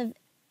list of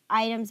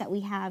items that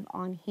we have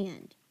on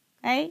hand.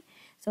 Okay?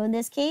 So in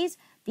this case,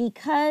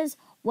 because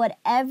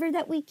whatever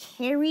that we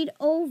carried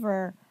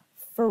over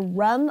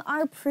from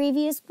our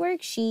previous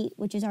worksheet,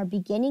 which is our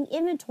beginning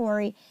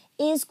inventory,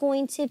 is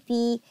going to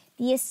be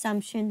the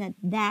assumption that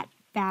that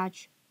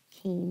batch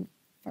came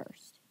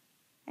first.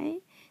 Okay?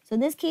 So in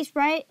this case,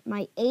 right,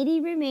 my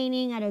 80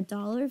 remaining at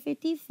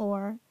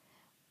 $1.54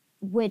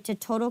 with a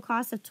total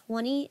cost of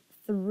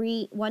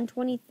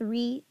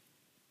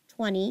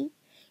 $123.20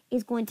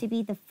 is going to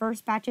be the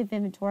first batch of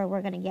inventory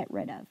we're going to get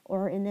rid of,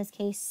 or in this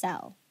case,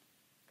 sell.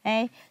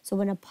 Okay? So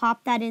we're going to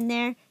pop that in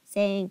there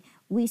saying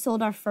we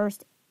sold our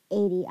first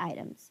 80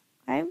 items.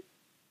 Okay?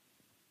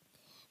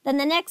 Then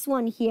the next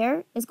one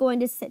here is going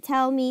to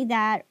tell me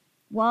that,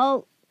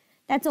 well,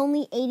 that's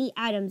only 80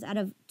 items out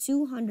of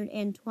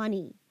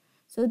 220.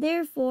 So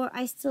therefore,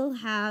 I still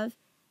have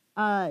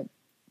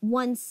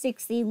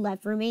 160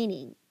 left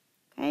remaining.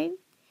 Okay?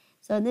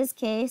 So in this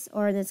case,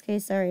 sorry,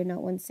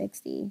 not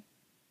 160.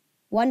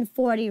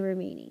 140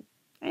 remaining.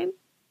 Okay?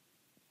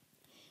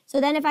 So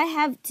then if I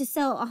have to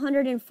sell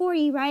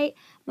 140, right,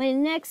 my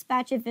next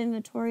batch of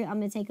inventory I'm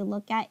going to take a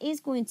look at is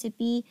going to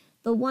be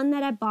the one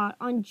that I bought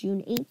on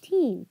June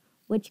 18,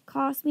 which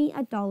cost me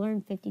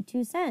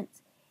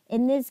 $1.52.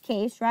 In this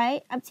case,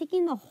 right, I'm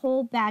taking the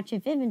whole batch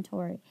of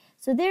inventory.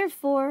 So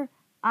therefore,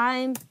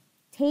 I'm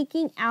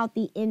taking out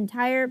the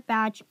entire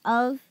batch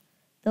of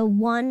the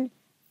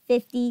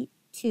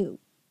 152.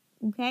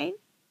 Okay?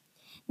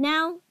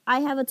 Now, I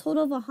have a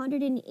total of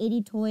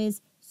 180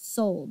 toys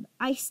sold.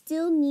 I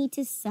still need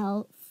to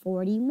sell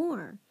 40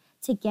 more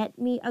to get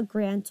me a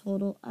grand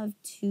total of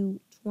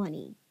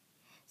 220.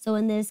 So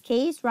in this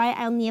case, right,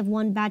 I only have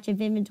one batch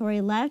of inventory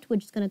left,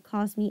 which is going to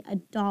cost me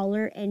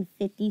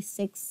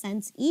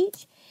 $1.56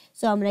 each.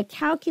 So I'm going to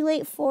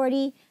calculate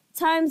 40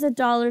 times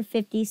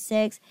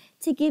 $1.56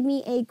 to give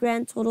me a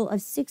grand total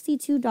of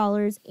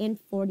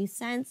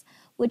 $62.40,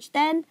 which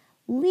then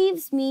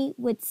leaves me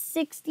with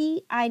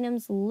 60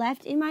 items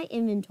left in my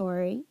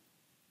inventory,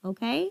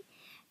 okay?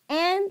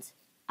 And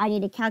I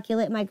need to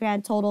calculate my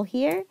grand total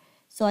here.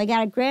 So I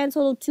got a grand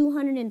total of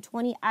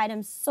 220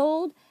 items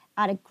sold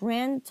at a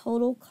grand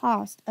total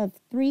cost of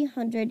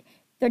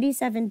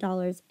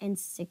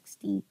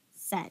 $337.60,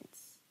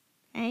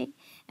 okay?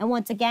 And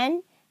once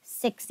again,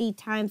 60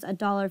 times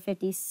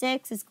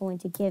 $1.56 is going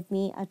to give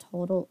me a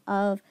total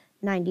of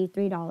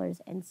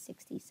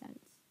 $93.60,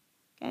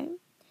 okay?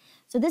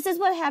 So this is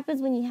what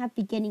happens when you have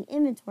beginning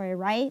inventory,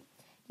 right?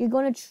 You're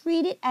going to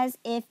treat it as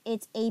if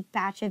it's a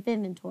batch of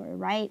inventory,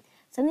 right?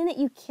 Something that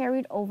you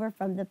carried over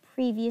from the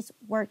previous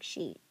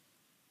worksheet,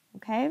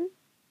 okay?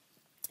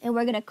 And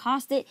we're going to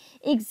cost it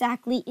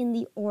exactly in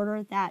the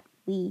order that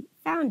we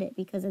found it,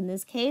 because in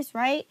this case,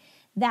 right,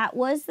 that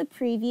was the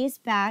previous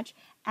batch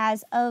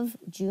as of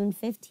June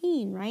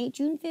 15, right?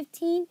 June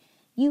 15,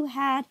 you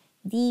had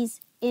these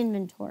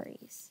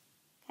inventories.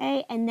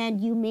 Okay, and then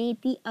you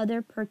made the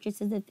other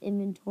purchases of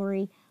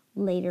inventory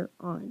later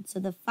on. So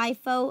the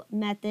Fifo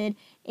method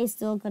is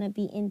still going to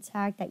be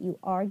intact, that you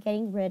are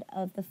getting rid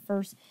of the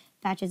first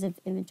batches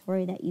of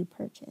inventory that you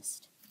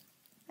purchased.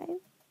 Okay.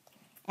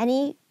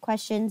 Any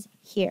questions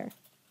here?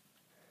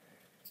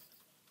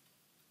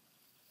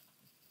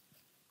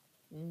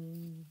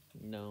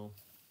 No.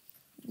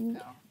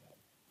 No.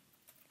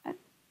 Okay.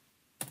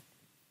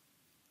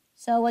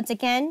 So once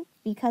again,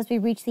 because we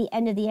reached the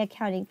end of the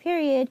accounting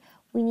period,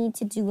 we need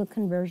to do a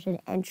conversion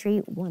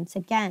entry once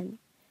again.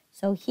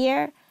 So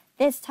here,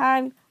 this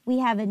time, we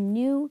have a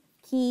new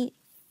key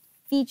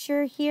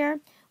feature here,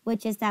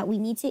 which is that we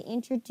need to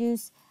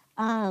introduce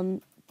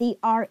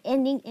our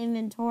ending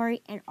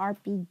inventory and our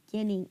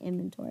beginning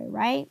inventory,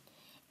 right?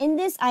 In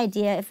this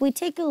idea, if we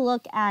take a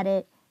look at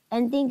it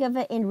and think of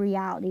it in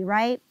reality,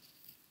 right?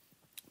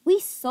 We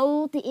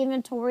sold the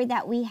inventory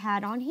that we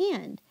had on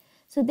hand.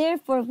 So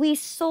therefore, we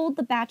sold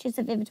the batches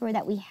of inventory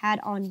that we had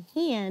on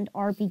hand,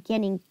 our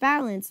beginning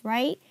balance,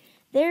 right?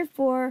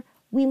 Therefore,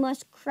 we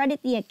must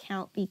credit the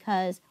account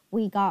because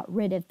we got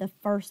rid of the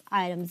first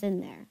items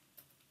in there.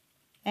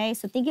 Okay,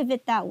 so think of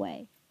it that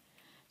way.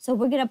 So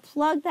we're going to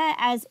plug that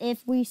as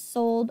if we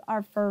sold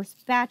our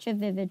first batch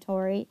of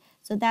inventory.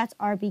 So that's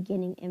our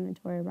beginning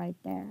inventory right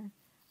there.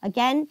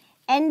 Again,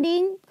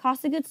 ending,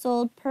 cost of goods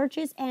sold,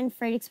 purchase, and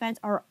freight expense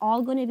are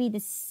all going to be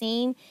the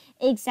same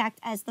exact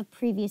as the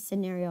previous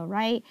scenario,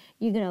 right?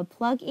 You're going to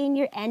plug in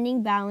your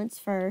ending balance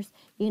first.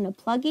 You're going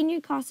to plug in your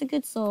cost of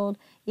goods sold.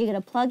 You're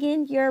going to plug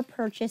in your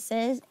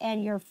purchases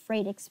and your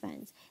freight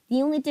expense.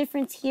 The only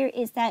difference here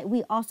is that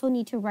we also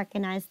need to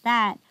recognize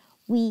that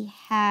we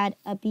had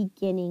a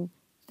beginning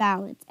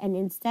balance. And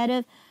instead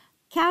of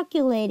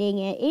calculating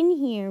it in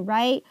here,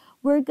 right,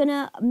 we're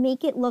gonna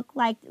make it look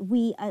like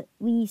we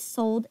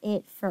sold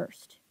it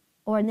first.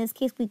 Or in this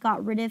case, we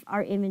got rid of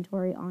our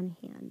inventory on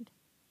hand,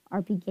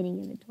 our beginning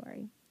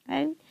inventory,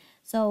 okay?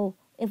 So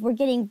if we're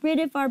getting rid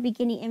of our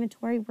beginning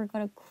inventory, we're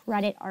gonna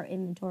credit our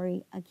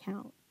inventory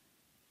account,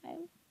 okay?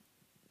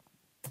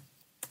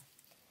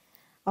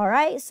 All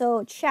right,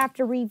 so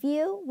chapter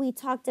review, we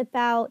talked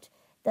about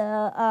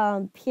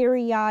the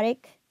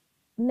periodic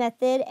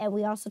method, and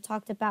we also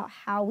talked about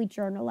how we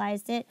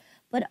journalized it,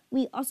 but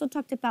we also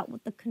talked about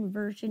what the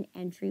conversion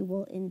entry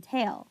will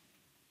entail,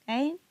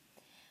 okay?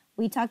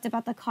 We talked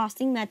about the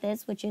costing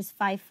methods, which is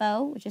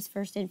FIFO, which is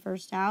first in,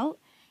 first out,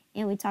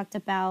 and we talked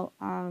about,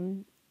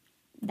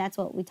 that's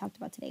what we talked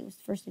about today, was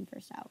first in,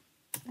 first out,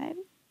 okay?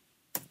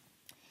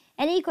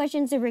 Any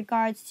questions in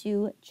regards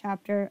to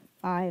chapter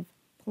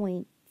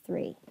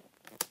 5.3?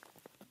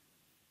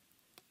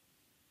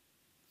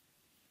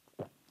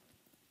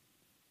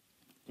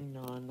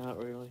 No,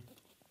 not really.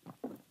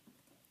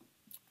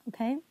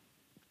 Okay.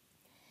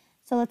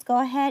 So let's go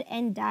ahead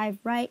and dive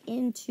right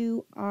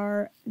into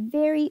our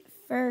very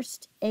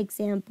first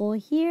example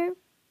here.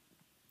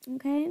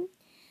 Okay.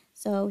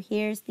 So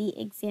here's the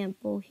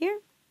example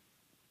here.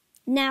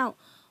 Now,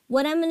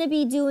 what I'm going to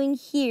be doing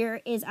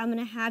here is I'm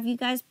going to have you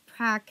guys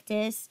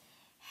practice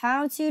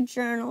how to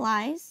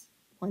journalize,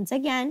 once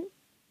again,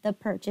 the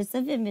purchase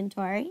of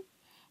inventory.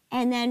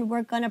 And then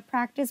we're going to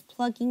practice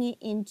plugging it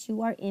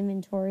into our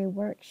inventory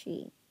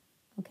worksheet.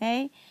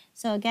 Okay,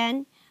 so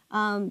again,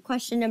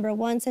 question number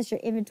 1 says your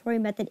inventory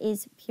method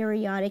is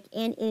periodic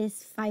and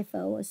is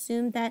FIFO.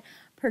 Assume that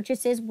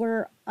purchases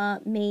were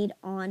made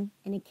on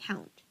an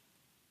account.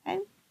 Okay,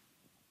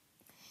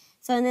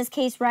 so in this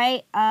case,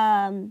 right,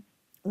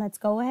 let's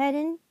go ahead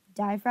and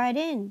dive right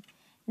in.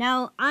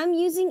 Now, I'm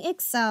using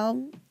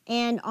Excel,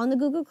 and on the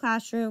Google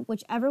Classroom,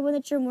 whichever one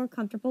that you're more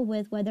comfortable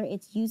with, whether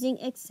it's using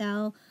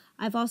Excel,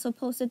 I've also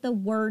posted the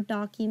Word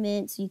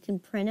document so you can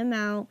print them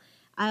out.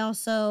 I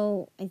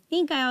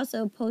think I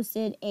also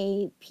posted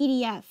a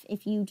PDF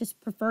if you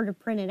just prefer to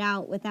print it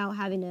out without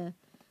having to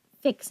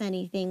fix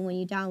anything when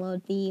you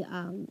download the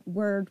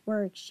Word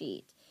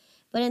worksheet.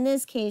 But in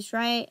this case,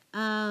 right,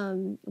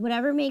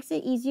 whatever makes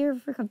it easier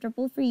for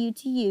comfortable for you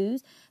to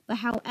use. But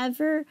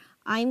however,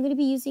 I'm going to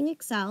be using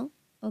Excel,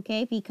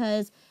 okay,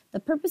 because the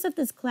purpose of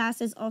this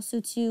class is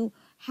also to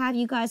have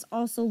you guys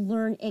also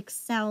learn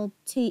Excel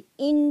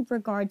in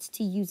regards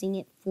to using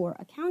it for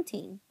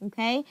accounting,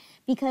 okay?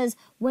 Because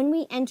when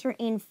we enter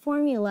in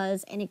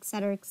formulas and et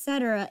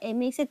cetera, it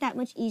makes it that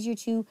much easier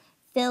to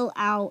fill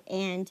out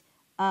and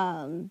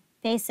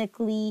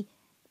basically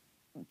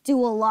do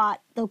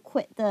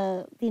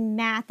the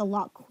math a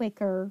lot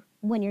quicker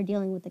when you're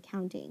dealing with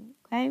accounting,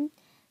 okay?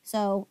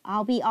 So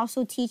I'll be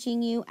also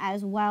teaching you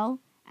as well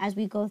as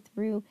we go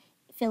through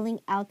filling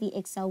out the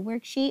Excel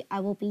worksheet. I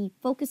will be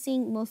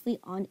focusing mostly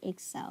on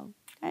Excel,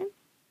 okay?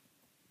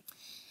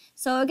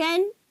 So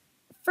again,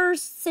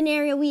 first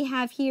scenario we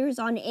have here is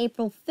on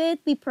April 5th,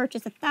 we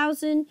purchased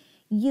 1,000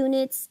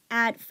 units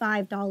at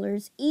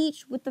 $5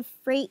 each with the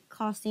freight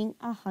costing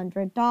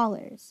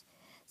 $100.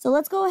 So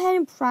let's go ahead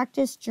and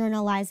practice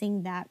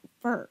journalizing that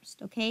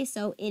first, okay?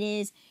 So it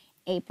is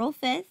April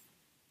 5th,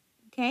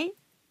 okay?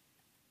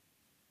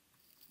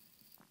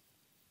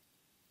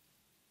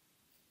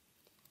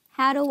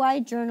 How do I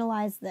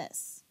journalize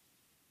this?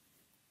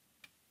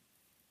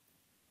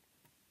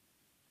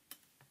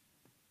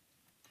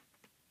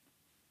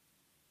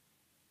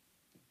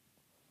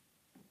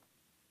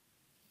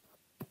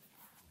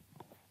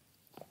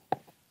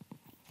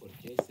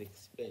 Purchase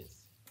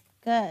expense.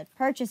 Good.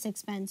 Purchase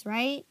expense,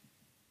 right?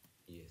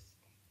 Yes.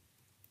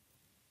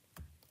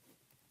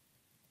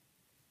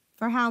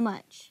 For how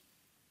much?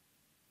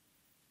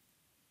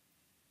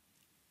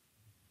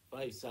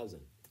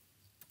 5,000.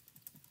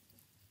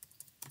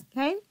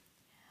 Okay.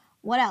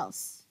 What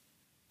else?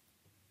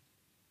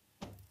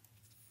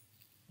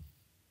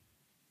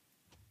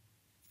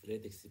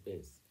 Freight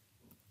expense.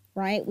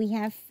 Right. We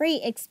have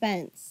freight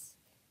expense.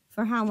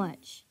 For how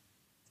much?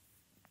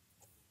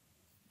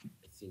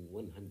 I think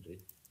 100.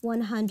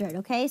 100,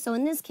 okay? So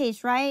in this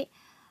case, right,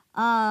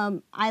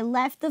 I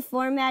left the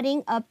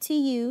formatting up to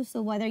you,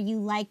 so whether you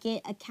like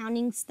it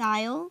accounting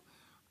style,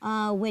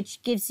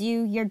 which gives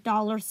you your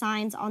dollar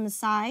signs on the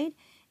side.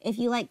 If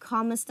you like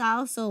comma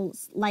style, so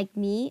like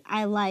me,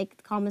 I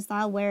like comma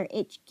style where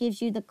it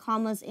gives you the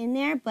commas in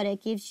there, but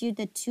it gives you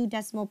the 2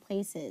 decimal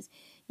places.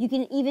 You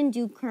can even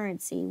do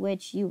currency,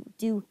 which you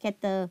do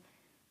get the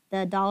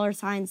dollar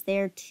signs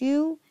there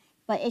too,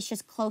 but it's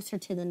just closer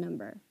to the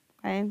number,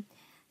 okay?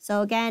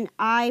 So again,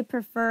 I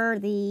prefer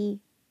the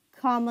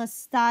comma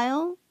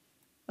style,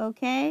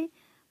 okay?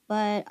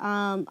 But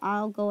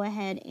I'll go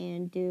ahead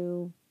and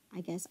do, I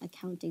guess,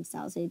 accounting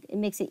style. So it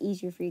makes it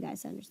easier for you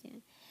guys to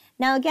understand.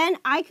 Now again,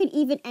 I could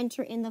even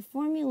enter in the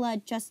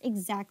formula just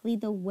exactly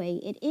the way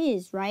it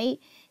is, right?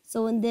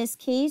 So in this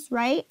case,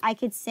 right, I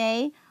could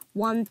say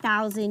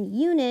 1,000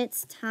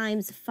 units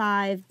times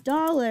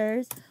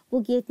 $5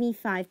 will give me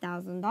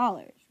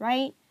 $5,000,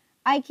 right?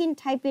 I can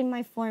type in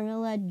my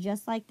formula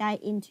just like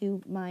that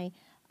into my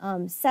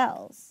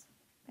cells,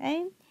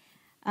 okay?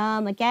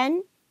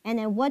 Again, and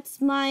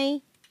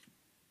then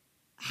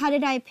how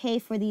did I pay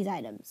for these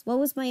items? What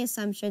was my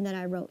assumption that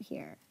I wrote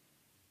here?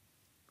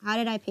 How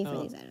did I pay for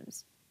these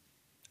items?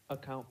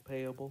 Account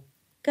payable.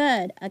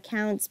 Good,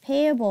 accounts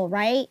payable,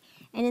 right?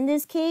 And in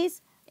this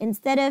case,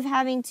 instead of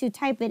having to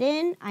type it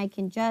in, I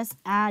can just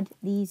add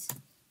these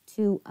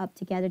 2 up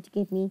together to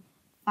give me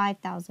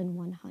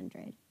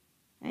 5,100,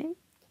 right?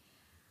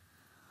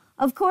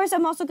 Of course,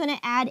 I'm also going to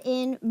add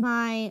in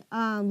my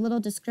little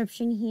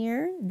description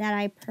here that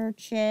I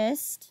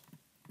purchased.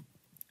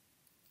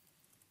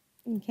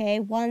 Okay,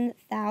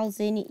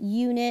 1,000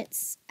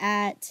 units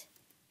at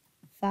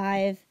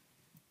 $5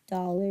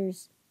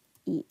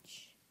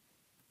 each.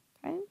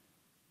 Okay.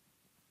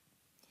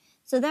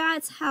 So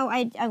that's how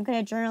I'm going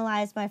to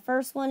journalize my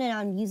first one, and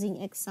I'm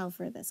using Excel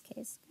for this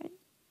case. Okay.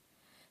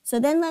 So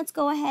then let's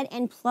go ahead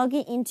and plug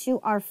it into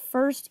our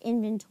first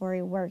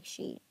inventory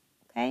worksheet.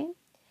 Okay.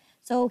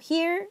 So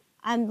here,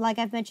 like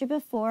I've mentioned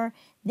before,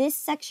 this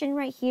section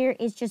right here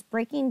is just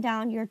breaking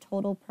down your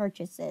total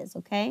purchases.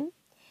 Okay.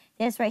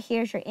 This right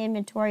here is your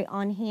inventory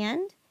on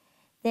hand.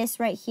 This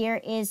right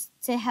here is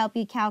to help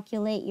you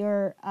calculate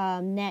your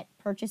net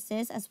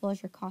purchases as well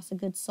as your cost of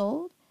goods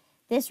sold.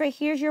 This right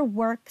here is your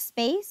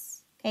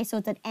workspace. Okay, so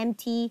it's an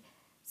empty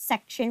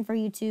section for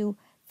you to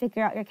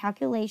figure out your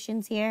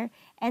calculations here.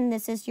 And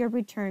this is your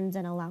returns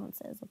and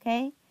allowances,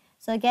 okay?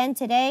 So again,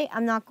 today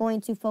I'm not going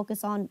to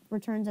focus on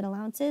returns and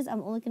allowances.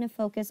 I'm only going to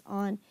focus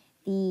on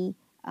the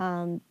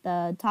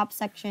top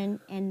section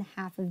and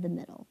half of the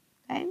middle,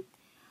 okay?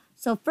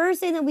 So first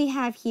thing that we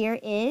have here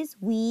is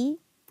we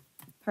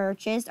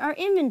purchased our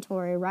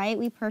inventory, right?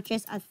 We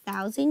purchased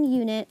 1,000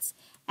 units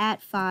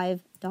at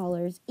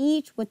 $5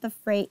 each with the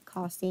freight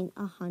costing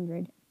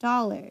 $100,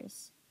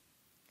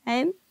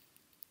 okay?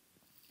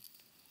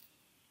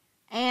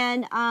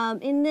 And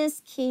in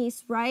this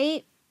case,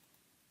 right,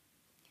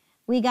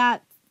 we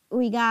have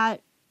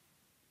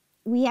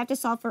to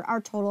solve for our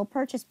total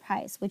purchase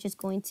price, which is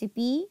going to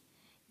be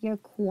your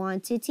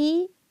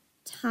quantity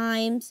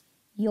times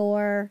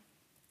your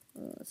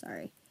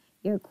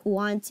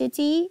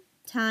quantity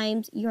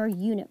times your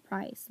unit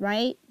price,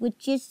 right?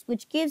 Which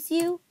gives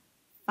you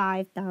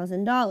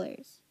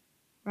 $5,000,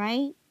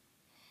 right?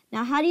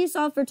 Now, how do you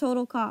solve for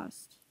total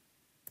cost?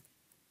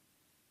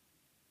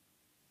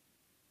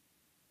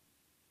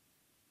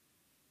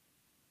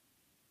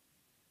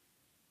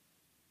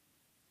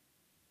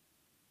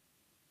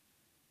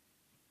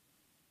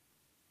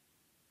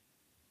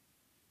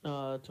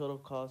 Total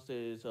cost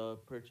is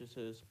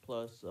purchases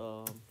plus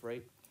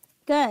freight.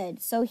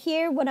 Good. So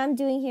here, what I'm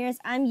doing here is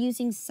I'm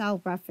using cell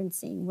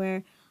referencing,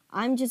 where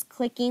I'm just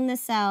clicking the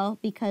cell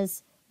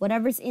because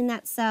whatever's in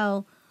that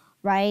cell,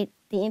 right,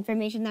 the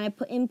information that I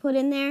input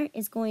in there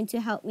is going to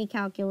help me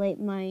calculate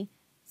my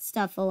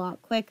stuff a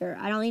lot quicker.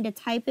 I don't need to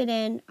type it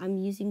in. I'm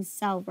using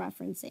cell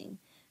referencing.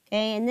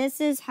 Okay, and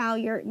this is how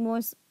you're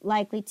most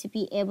likely to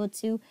be able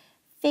to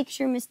fix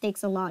your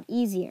mistakes a lot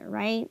easier,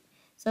 right?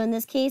 So in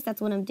this case,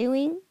 that's what I'm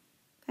doing.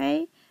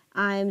 Okay,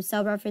 I'm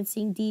cell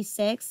referencing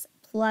D6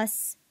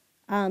 plus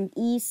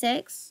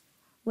E6,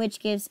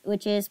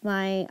 which is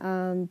my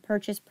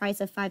purchase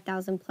price of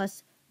 5,000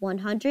 plus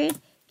 100,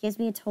 gives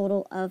me a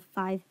total of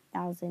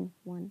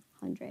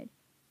 5,100.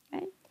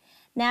 Okay.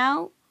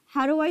 Now,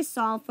 how do I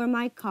solve for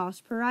my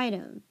cost per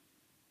item?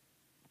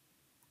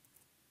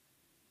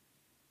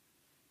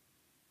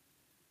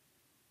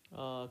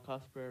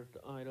 Cost per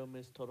item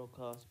is total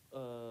cost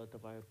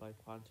divided by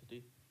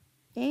quantity.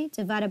 Okay,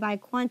 divided by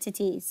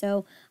quantity.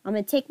 So I'm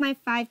going to take my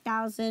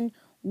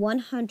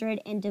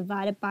 5,100 and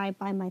divide it by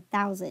my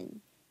 1,000.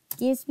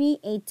 Gives me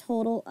a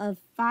total of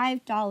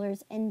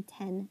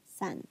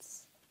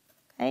 $5.10.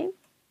 Okay.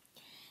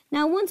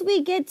 Now, once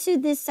we get to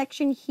this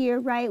section here,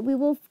 right, we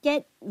will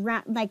get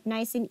like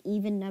nice and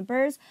even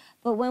numbers.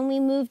 But when we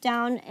move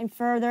down and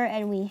further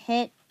and we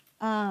hit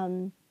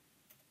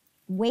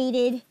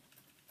weighted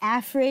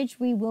average,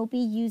 we will be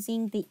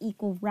using the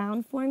equal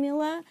round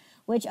formula,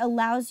 which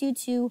allows you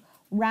to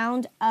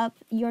round up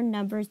your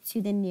numbers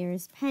to the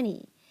nearest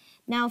penny.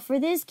 Now, for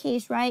this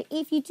case, right,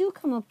 if you do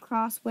come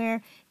across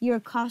where your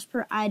cost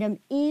per item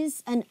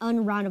is an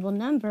unroundable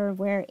number,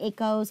 where it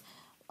goes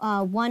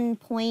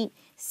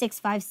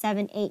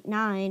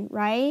 1.65789,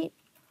 right?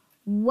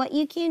 What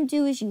you can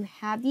do is you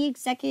have the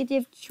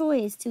executive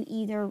choice to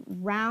either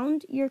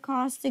round your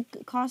cost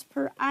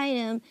per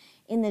item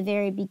in the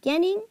very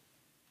beginning,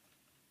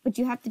 but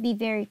you have to be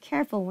very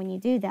careful when you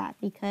do that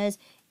because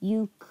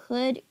you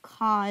could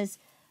cause,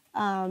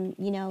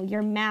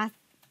 your math,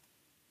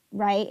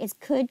 right? It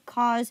could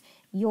cause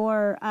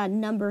your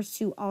numbers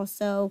to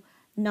also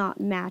not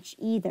match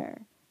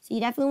either. So you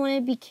definitely want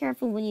to be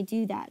careful when you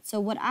do that. So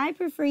what I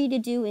prefer you to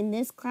do in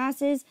this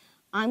class is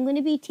I'm going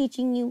to be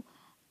teaching you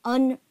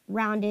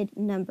unrounded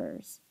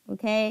numbers,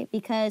 okay?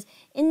 Because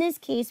in this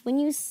case, when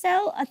you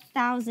sell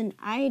 1,000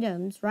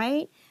 items,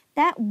 right,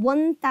 that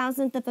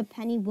 1,000th of a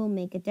penny will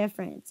make a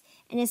difference.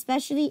 And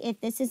especially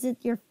if this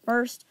isn't your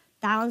first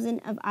 1,000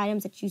 of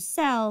items that you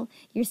sell,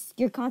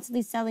 you're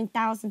constantly selling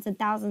thousands and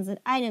thousands of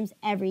items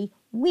every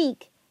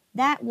week.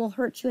 That will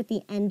hurt you at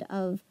the end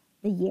of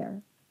the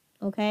year,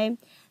 okay?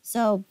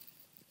 So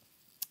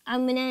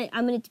I'm gonna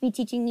be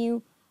teaching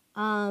you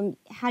how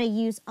to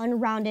use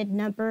unrounded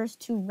numbers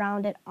to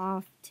round it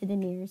off to the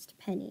nearest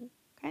penny,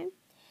 okay?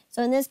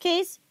 So in this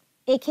case,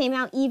 it came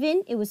out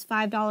even. It was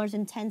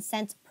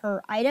 $5.10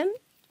 per item,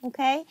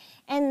 okay?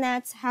 And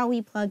that's how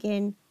we plug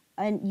in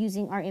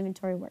using our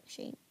inventory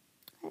worksheet,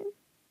 okay?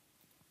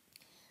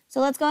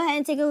 So let's go ahead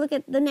and take a look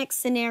at the next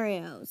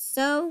scenario.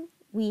 So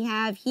we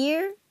have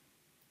here,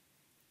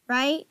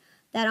 right,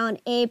 that on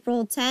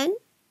April 10,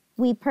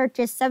 we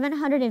purchased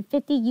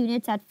 750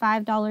 units at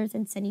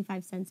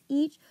 $5.75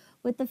 each,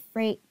 with the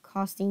freight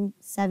costing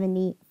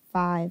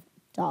 $75.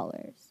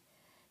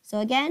 So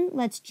again,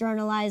 let's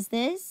journalize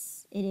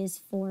this. It is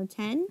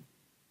 410.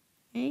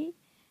 Okay.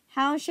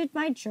 How should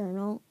my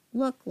journal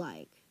look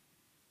like?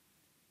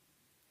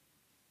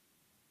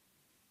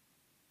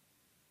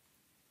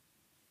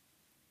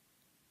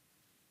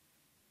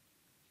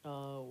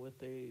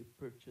 With a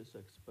purchase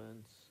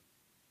expense,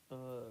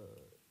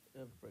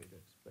 and freight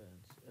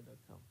expense, and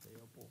account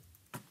payable.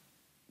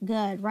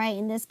 Good, right?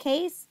 In this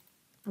case,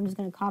 I'm just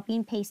going to copy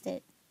and paste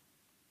it.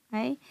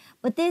 Right?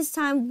 But this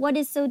time, what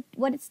is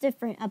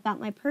different about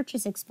my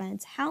purchase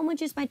expense? How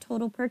much is my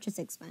total purchase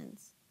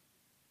expense?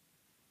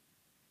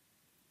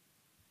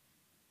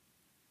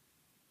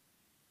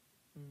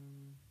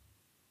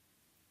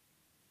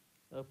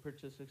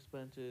 Purchase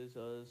expense is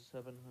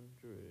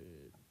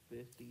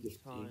 750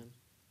 times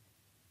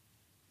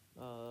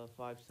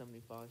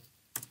 575.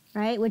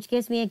 Right, which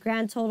gives me a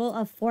grand total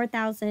of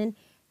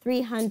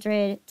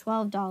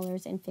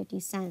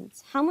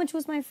 $4,312.50. How much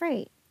was my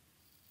freight?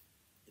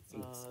 It's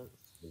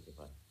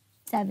 75.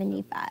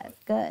 75.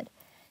 Good.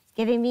 It's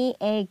giving me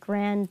a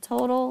grand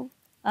total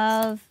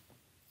of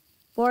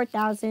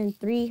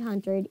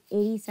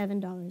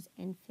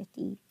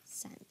 $4,387.50.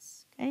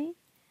 Okay.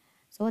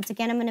 So once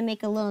again, I'm going to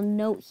make a little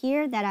note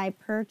here that I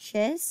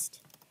purchased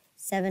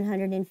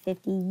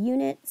 750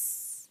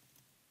 units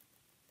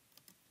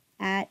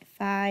at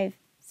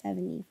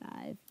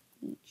 $5.75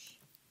 each.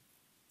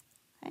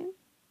 Okay.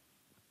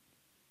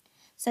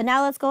 So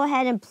now let's go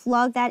ahead and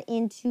plug that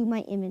into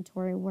my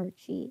inventory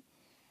worksheet.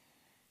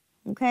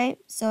 Okay,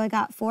 so I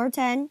got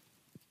 410,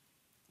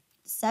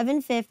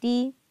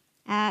 750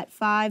 at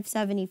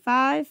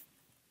 $5.75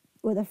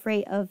 with a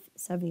freight of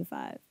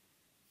 75.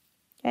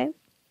 Okay.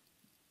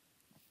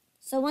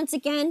 So once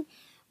again,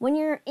 when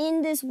you're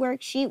in this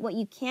worksheet, what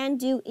you can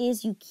do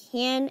is you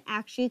can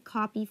actually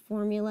copy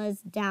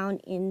formulas down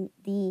in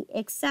the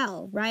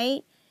Excel,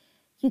 right?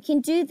 You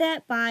can do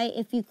that by,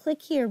 if you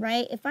click here,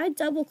 right? If I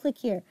double click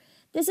here,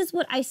 this is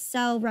what I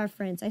cell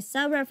reference. I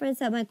cell reference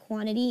that my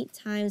quantity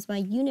times my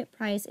unit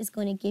price is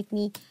going to give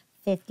me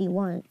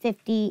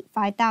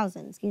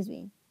 55,000, excuse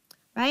me,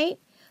 right?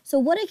 So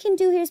what I can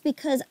do here is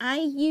because I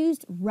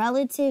used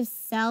relative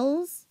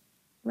cells,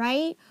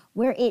 right,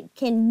 where it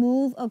can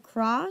move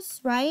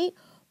across, right?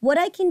 What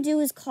I can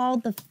do is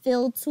called the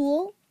fill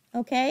tool,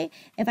 okay?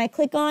 If I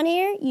click on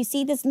here, you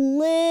see this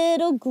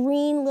little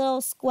green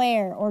little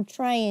square or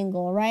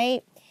triangle,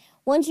 right?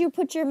 Once you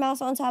put your mouse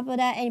on top of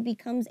that and it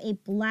becomes a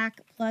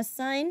black plus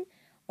sign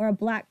or a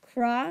black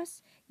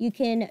cross, you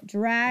can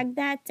drag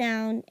that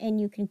down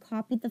and you can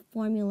copy the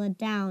formula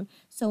down.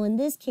 So in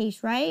this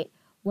case, right,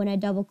 when I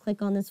double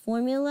click on this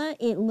formula,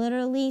 it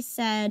literally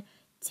said,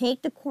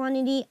 take the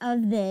quantity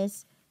of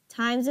this,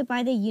 times it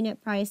by the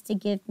unit price to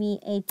give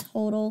me a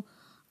total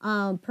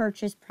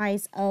purchase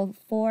price of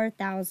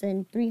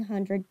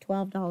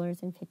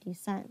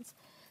 $4,312.50.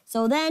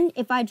 So then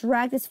if I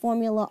drag this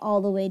formula all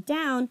the way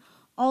down,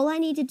 all I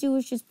need to do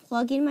is just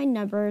plug in my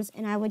numbers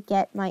and I would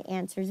get my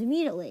answers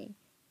immediately,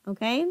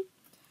 okay?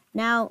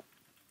 Now,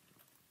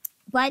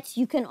 but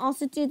you can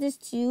also do this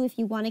too if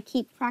you want to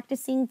keep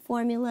practicing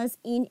formulas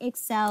in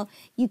Excel.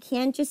 You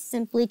can just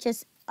simply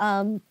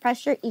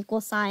press your equal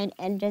sign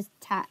and just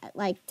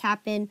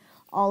tap in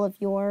all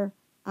of your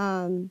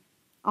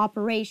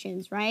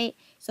operations, right?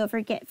 So for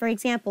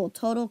example,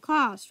 total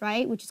cost,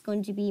 right, which is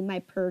going to be my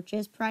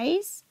purchase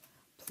price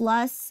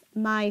plus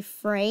my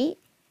freight,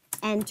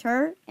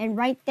 enter, and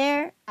right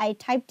there I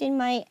typed in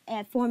my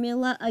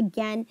formula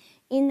again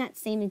in that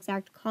same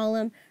exact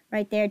column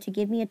right there to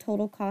give me a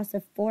total cost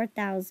of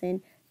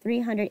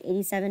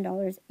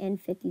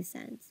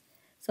 $4,387.50.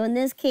 So in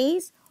this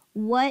case,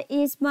 what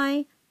is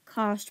my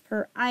cost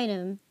per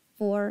item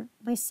for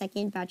my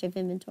second batch of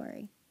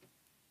inventory?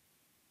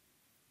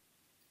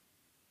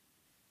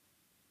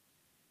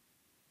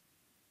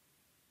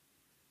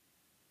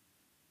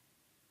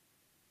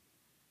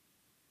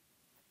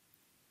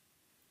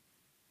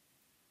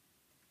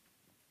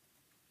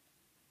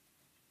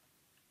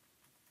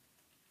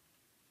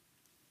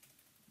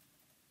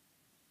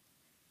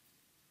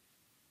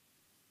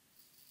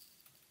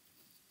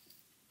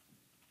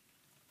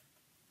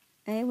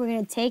 Okay, we're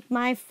going to take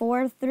my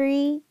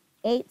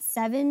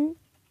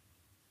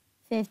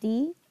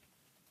 4,387.50.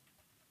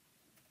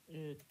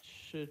 It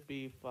should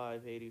be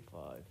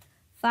 585.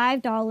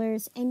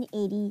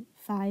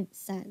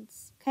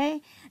 $5.85.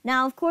 Okay.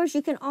 Now, of course,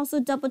 you can also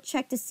double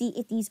check to see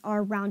if these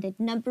are rounded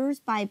numbers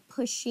by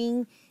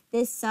pushing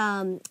this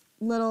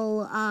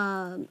little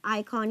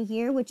icon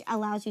here, which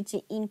allows you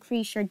to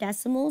increase your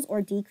decimals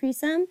or decrease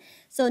them.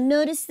 So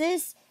notice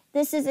this.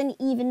 This is an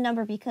even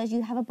number because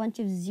you have a bunch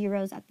of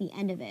zeros at the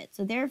end of it.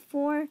 So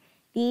therefore,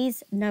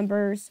 these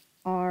numbers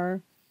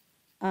are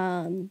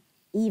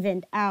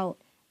evened out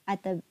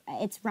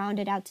it's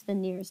rounded out to the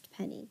nearest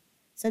penny.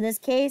 So in this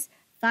case,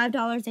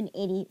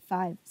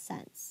 $5.85.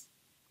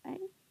 Okay,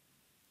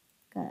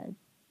 good.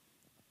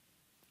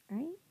 All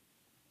right.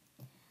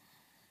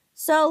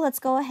 So let's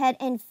go ahead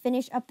and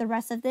finish up the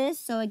rest of this.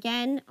 So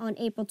again, on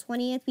April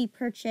 20th, we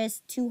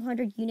purchased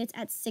 200 units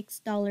at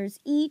 $6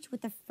 each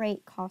with the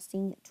freight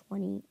costing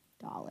 $20.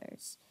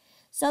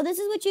 So this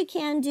is what you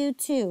can do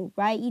too,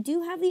 right? You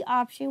do have the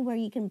option where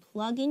you can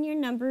plug in your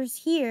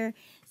numbers here.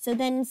 So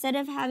then instead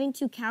of having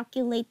to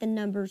calculate the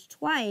numbers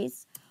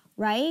twice,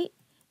 right,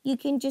 you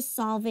can just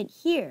solve it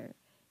here.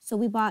 So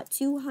we bought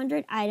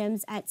 200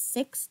 items at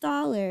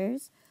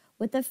 $6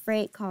 with the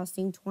freight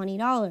costing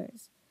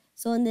 $20.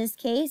 So in this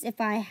case, if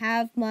I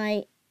have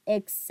my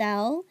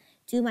Excel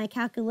do my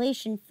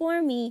calculation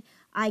for me,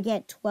 I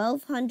get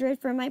 $1,200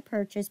 for my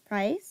purchase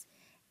price,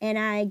 and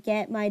I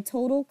get my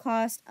total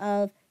cost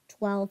of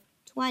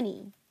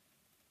 $1,220.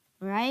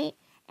 All right?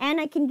 And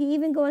I can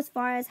even go as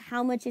far as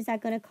how much is that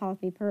going to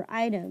cost me per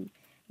item.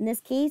 In this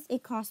case,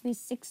 it cost me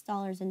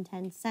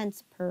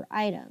 $6.10 per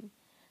item.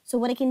 So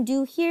what I can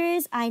do here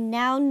is I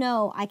now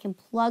know I can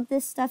plug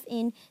this stuff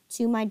in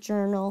to my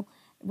journal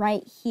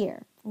right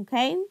here,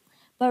 okay?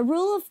 But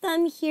rule of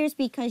thumb here is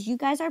because you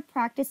guys are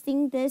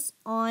practicing this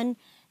on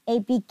a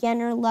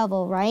beginner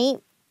level, right?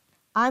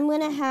 I'm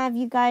going to have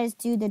you guys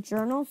do the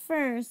journal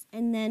first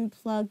and then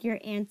plug your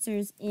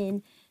answers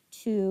in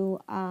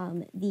to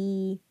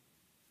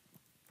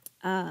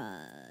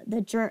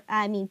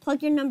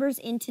plug your numbers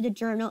into the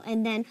journal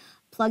and then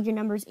plug your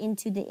numbers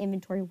into the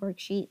inventory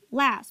worksheet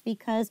last,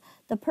 because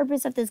the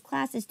purpose of this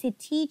class is to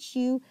teach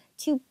you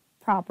to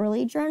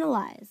properly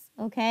journalize,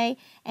 okay?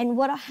 And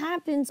what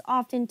happens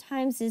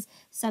oftentimes is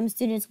some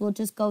students will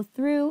just go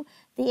through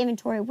the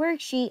inventory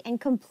worksheet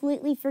and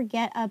completely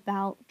forget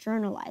about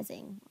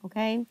journalizing,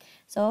 okay?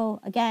 So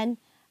again,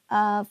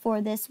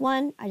 for this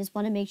one, I just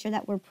want to make sure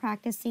that we're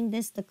practicing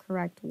this the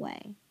correct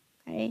way,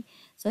 okay?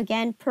 So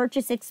again,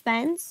 purchase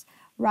expense,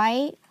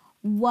 right,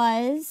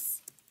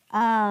 was,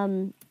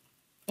 in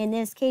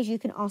this case, you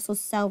can also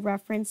cell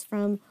reference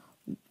from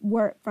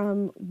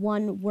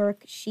one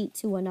worksheet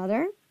to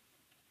another.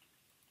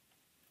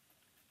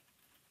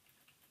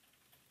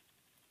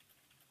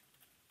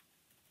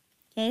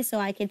 Okay, so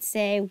I could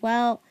say,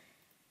 well,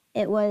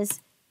 it was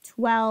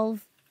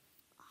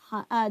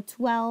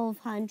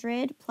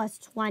 1,200 plus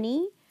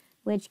 20,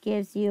 which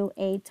gives you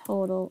a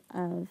total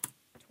of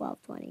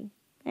 1,220.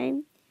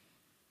 Okay.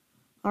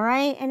 All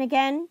right, and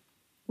again,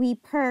 we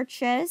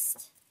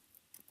purchased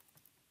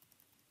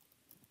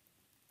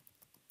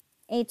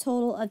a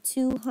total of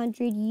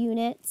 200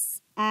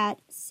 units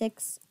at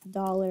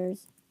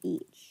 $6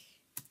 each.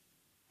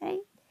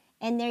 Okay,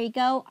 and there you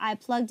go. I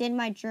plugged in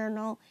my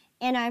journal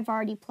and I've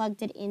already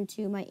plugged it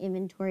into my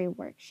inventory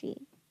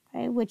worksheet.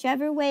 Okay,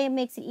 whichever way it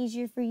makes it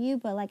easier for you,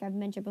 but like I've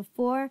mentioned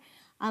before,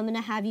 I'm going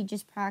to have you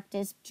just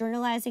practice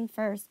journalizing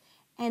first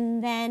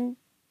and then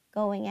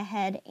going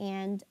ahead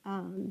and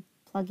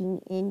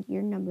plugging in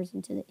your numbers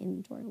into the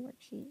inventory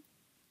worksheet.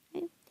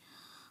 Okay.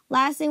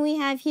 Last thing we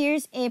have here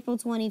is April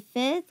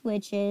 25th,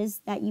 which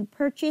is that you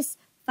purchase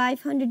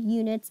 500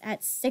 units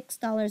at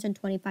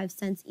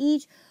 $6.25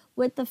 each,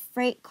 with the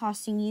freight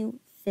costing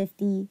you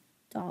 $50.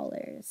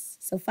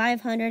 So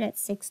 500 at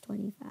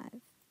 $6.25.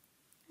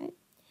 Okay.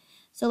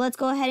 So let's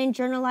go ahead and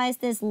journalize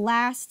this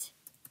last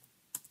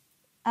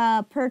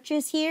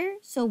purchase here.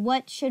 So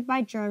what should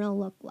my journal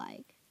look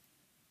like?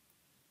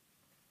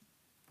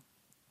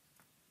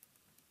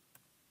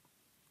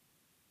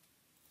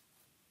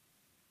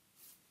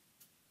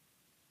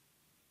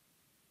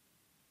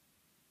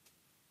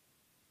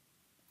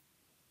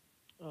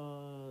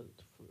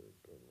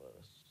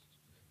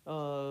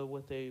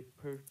 With a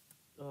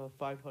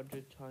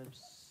 500 times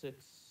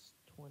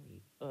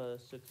 620,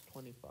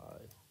 625.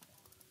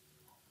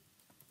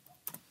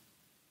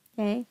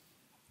 Okay.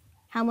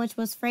 How much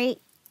was freight?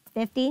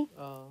 50?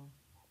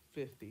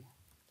 50.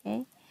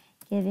 Okay.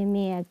 Giving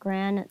me a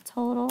grand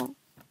total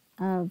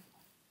of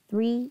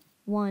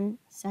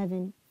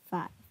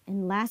 3175.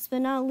 And last but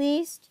not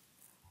least,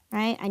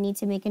 right, I need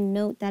to make a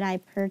note that I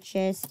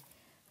purchased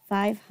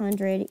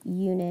 500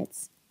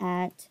 units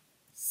at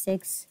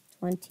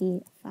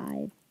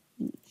 625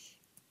 each.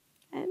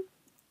 Okay.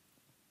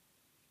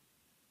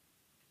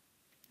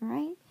 All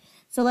right.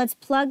 So let's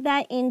plug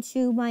that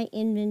into my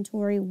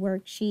inventory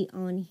worksheet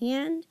on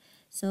hand.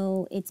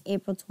 So it's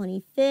April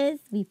 25th.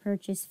 We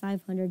purchased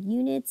 500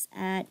 units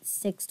at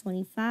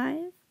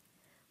 625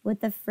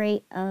 with a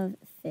freight of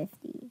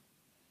 50.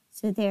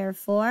 So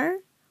therefore,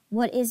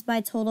 what is my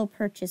total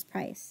purchase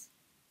price?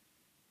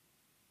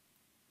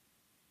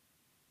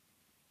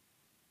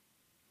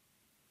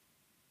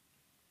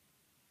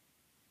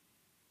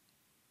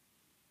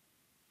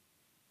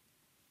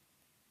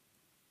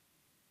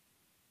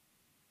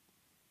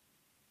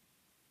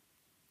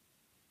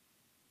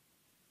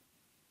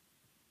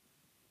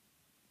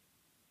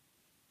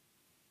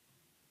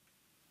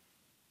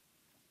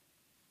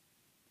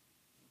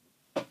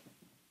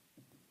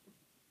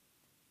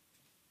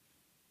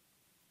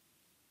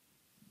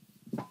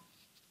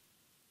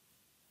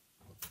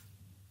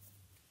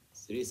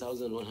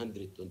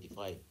 $3,125,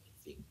 I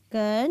think.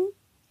 Good.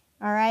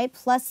 All right,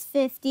 plus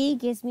 50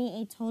 gives me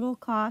a total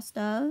cost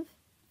of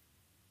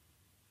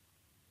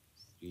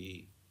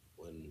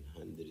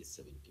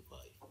 3,175.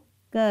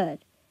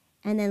 good.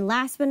 And then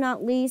last but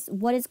not least,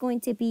 what is going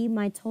to be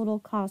my total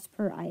cost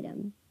per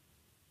item?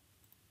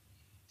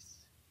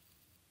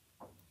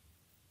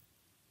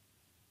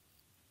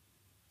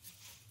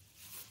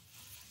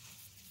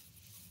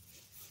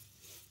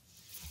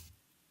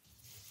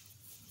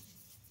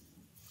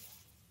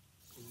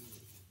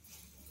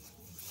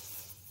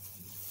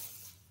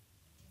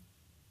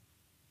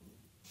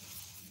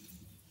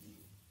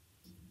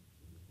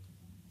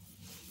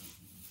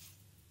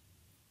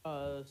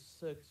 Uh,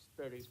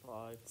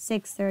 635.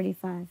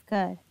 635.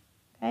 Good.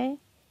 Okay.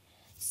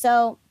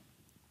 So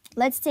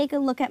let's take a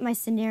look at my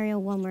scenario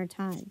one more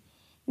time.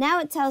 Now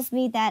it tells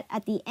me that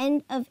at the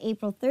end of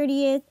April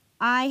 30th,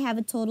 I have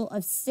a total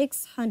of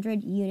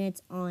 600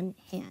 units on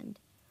hand.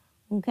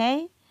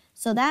 Okay?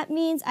 So that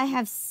means I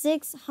have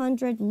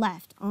 600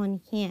 left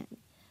on hand.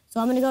 So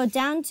I'm going to go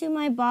down to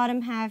my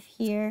bottom half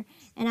here,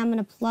 and I'm going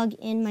to plug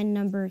in my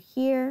number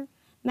here.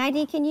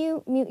 Maggie, can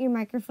you mute your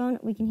microphone?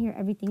 We can hear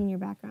everything in your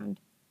background.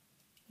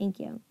 Thank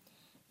you.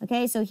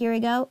 Okay, so here we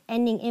go.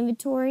 Ending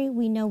inventory,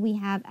 we know we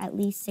have at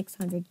least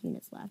 600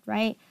 units left,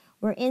 right?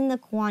 We're in the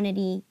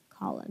quantity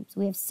column. So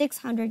we have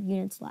 600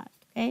 units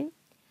left, okay?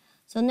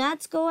 So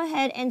let's go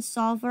ahead and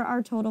solve for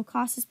our total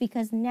costs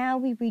because now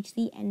we reach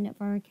the end of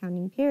our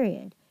accounting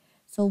period.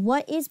 So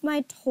what is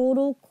my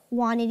total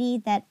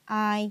quantity that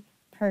I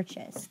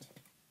purchased?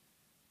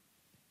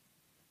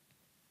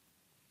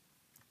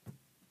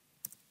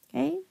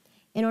 Okay,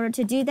 in order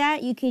to do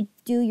that, you could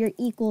do your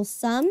equal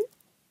sum,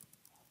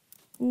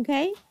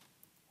 okay,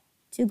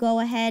 to go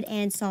ahead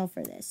and solve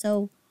for this.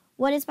 So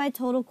what is my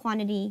total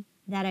quantity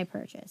that I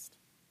purchased?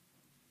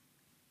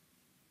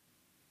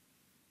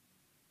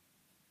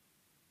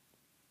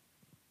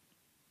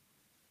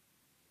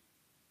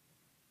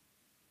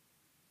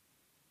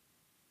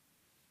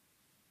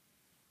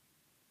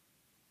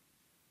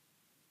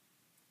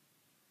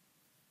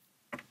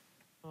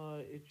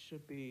 It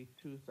should be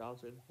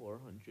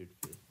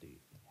 2,450.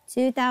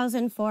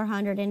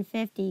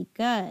 2,450.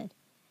 Good.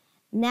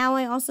 Now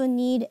I also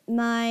need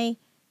my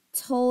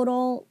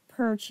total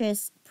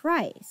purchase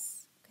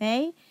price.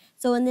 Okay.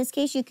 So in this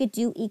case, you could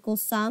do equal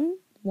sum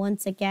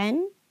once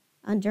again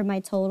under my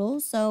total.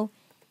 So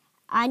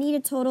I need to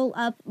total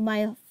up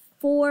my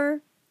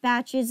 4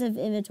 batches of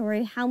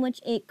inventory, how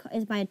much it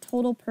is my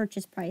total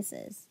purchase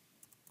prices.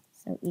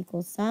 So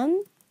equal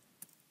sum.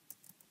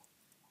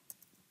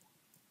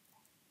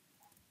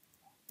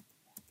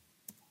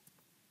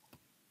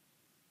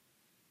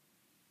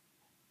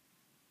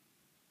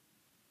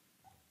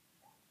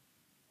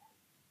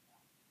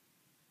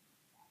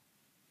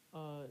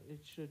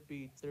 It should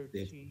be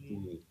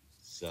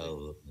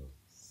 32,000.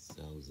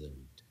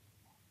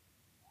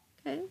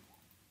 Okay.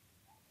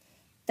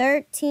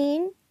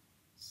 13.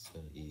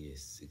 So,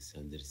 yes,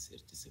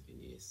 637,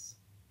 yes.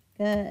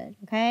 Good,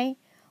 okay?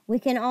 We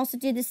can also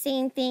do the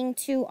same thing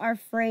to our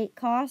freight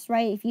costs,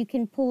 right? If you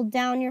can pull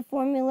down your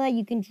formula,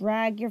 you can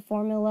drag your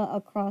formula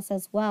across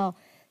as well.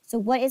 So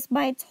what is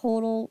my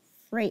total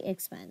freight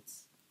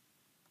expense?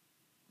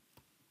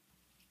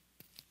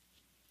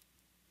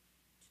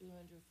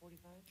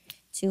 245.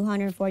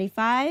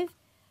 245.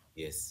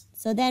 Yes.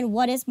 So then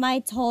what is my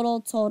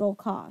total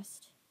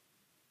cost?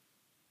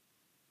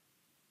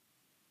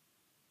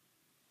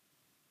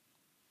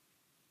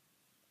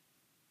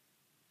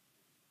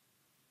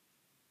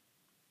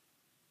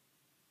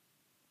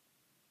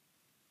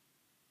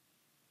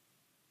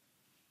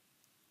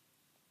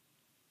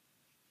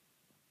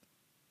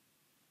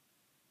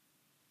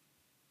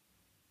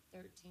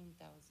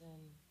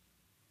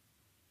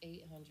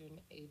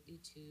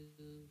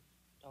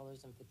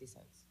 $13,882.50.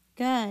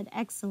 Good,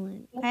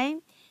 excellent, okay?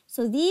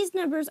 So these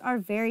numbers are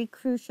very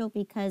crucial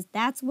because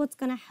that's what's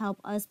gonna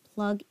help us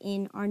plug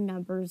in our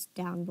numbers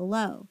down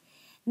below.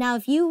 Now,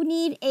 if you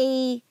need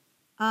a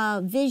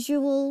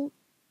visual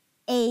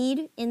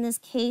aid, in this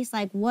case,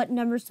 like what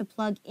numbers to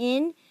plug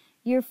in,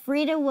 you're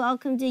free to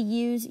welcome to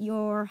use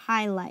your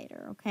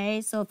highlighter,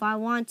 okay? So if I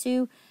want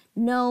to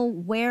know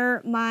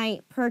where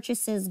my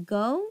purchases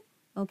go,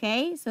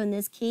 okay? So in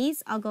this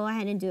case, I'll go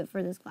ahead and do it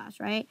for this class,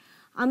 right?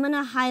 I'm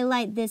gonna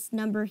highlight this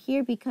number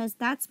here because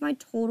that's my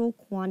total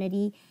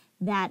quantity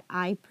that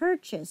I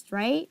purchased,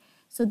 right?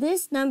 So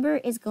this number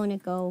is going to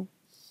go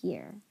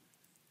here,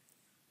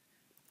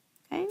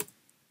 okay?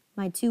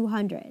 My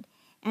 200.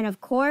 And of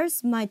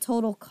course, my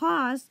total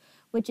cost,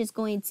 which is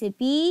going to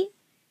be,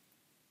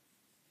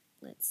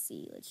 let's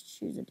see, let's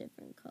choose a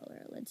different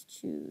color. Let's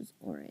choose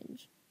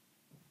orange.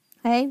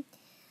 Okay?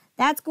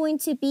 That's going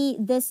to be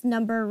this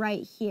number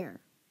right here.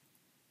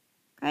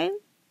 Okay?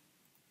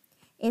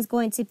 Is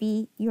going to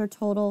be your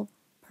total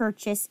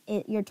purchase.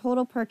 Your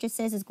total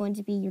purchases is going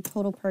to be your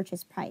total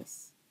purchase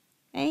price.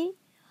 Okay?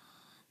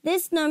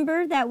 This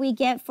number that we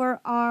get for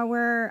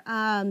our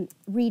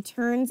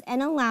returns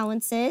and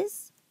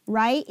allowances,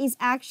 right, is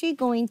actually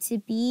going to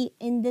be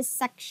in this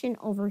section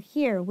over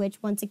here,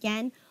 which once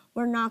again,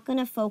 we're not going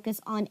to focus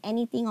on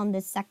anything on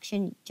this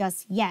section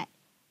just yet.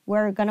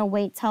 We're going to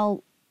wait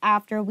till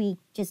after we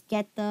just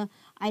get the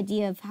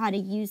idea of how to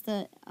use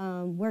the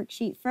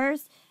worksheet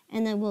first,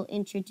 and then we'll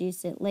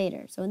introduce it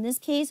later. So in this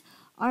case,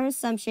 our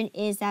assumption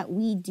is that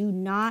we do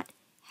not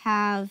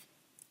have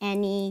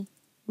any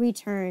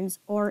returns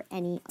or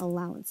any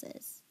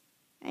allowances,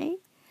 okay?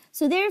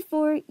 So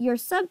therefore, your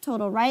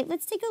subtotal, right?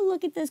 Let's take a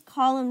look at this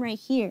column right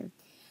here.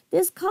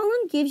 This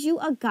column gives you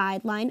a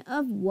guideline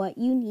of what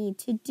you need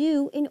to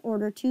do in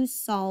order to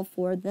solve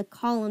for the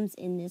columns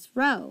in this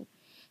row.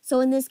 So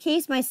in this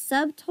case, my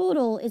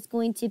subtotal is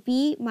going to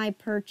be my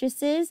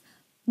purchases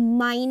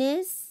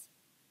minus,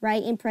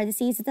 right, in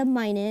parentheses, it's a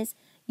minus,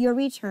 your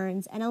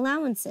returns and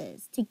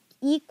allowances to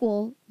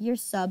equal your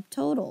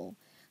subtotal.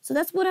 So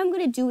that's what I'm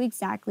going to do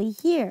exactly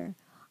here.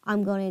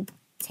 I'm going to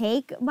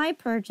take my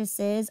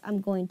purchases, I'm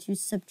going to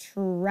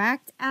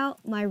subtract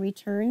out my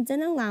returns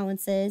and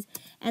allowances,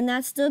 and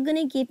that's still going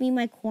to give me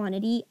my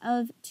quantity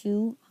of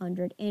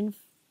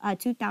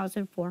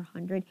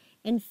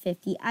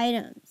 2,450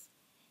 items.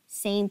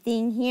 Same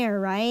thing here,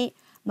 right?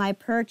 My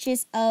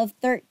purchase of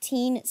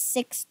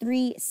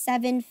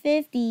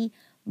 13,637.50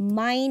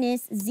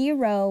 minus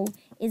 0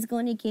 is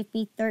going to give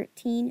me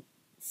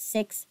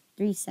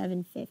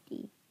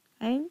 13,637.50,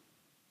 okay?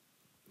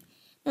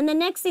 Then the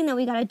next thing that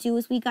we got to do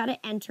is we got to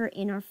enter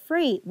in our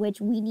freight, which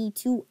we need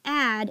to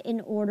add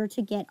in order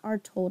to get our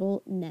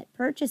total net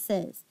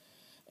purchases.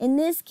 In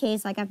this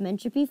case, like I've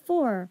mentioned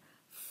before,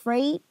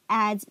 freight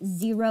adds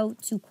 0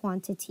 to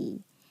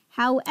quantity.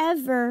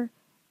 However,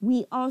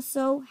 we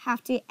also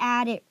have to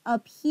add it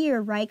up here,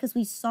 right? Because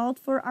we solved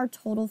for our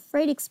total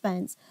freight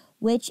expense,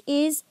 which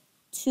is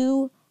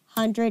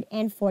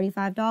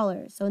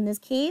 $245. So in this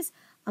case,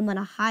 I'm going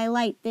to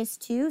highlight this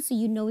too so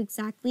you know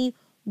exactly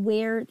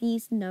where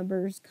these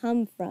numbers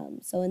come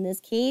from. So in this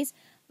case,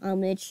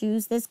 I'm going to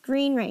choose this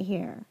green right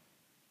here.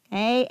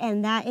 Okay,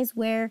 and that is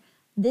where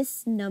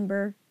this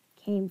number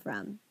came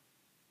from.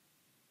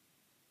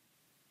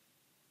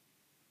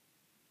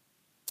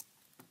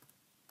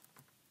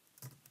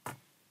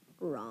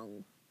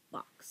 Wrong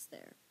box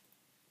there.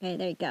 Okay,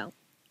 there you go.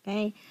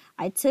 Okay,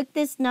 I took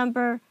this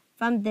number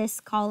from this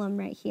column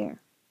right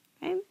here.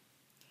 Okay.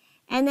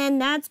 And then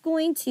that's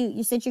going to,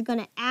 you said you're going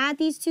to add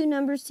these two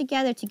numbers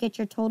together to get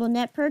your total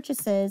net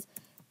purchases.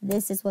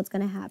 This is what's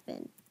going to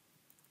happen.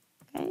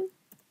 Okay?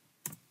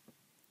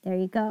 There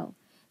you go.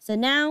 So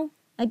now,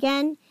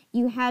 again,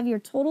 you have your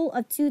total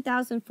of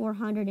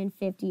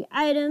 2,450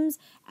 items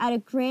at a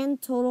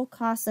grand total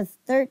cost of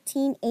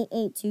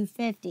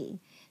 $13,882.50.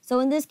 So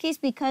in this case,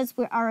 because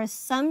our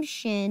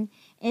assumption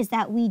is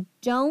that we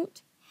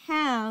don't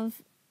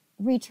have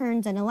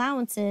returns and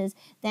allowances,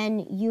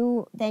 then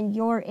your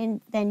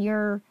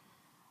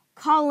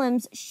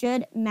columns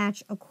should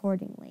match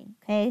accordingly.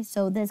 Okay,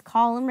 so this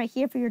column right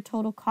here for your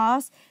total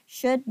cost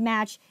should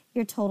match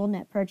your total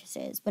net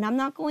purchases. But I'm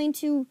not going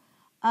to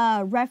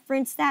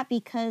reference that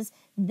because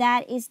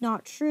that is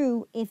not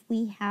true if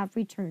we have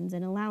returns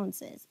and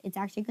allowances. It's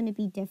actually going to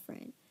be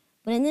different.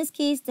 But in this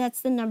case, that's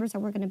the numbers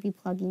that we're going to be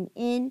plugging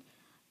in.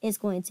 It's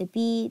going to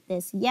be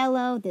this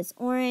yellow, this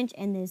orange,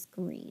 and this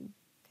green.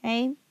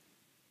 Okay.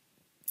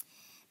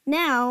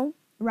 Now,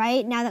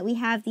 right, now that we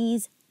have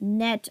these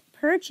net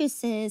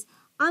purchases,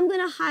 I'm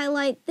going to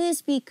highlight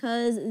this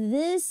because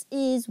this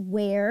is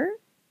where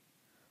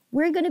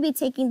we're going to be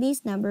taking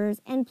these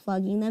numbers and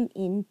plugging them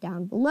in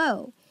down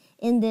below.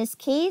 In this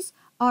case,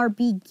 our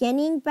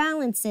beginning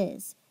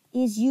balances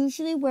is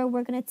usually where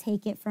we're going to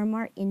take it from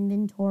our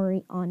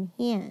inventory on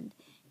hand.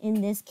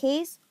 In this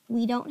case,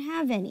 we don't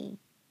have any.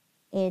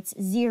 It's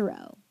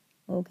 0,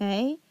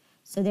 okay?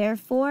 So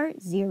therefore,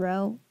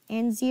 0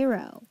 and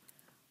 0.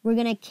 we're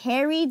going to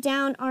carry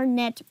down our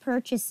net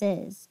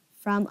purchases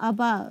from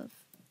above.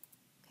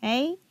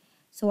 Okay?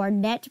 So our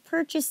net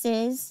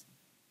purchases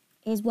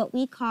is what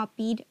we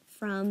copied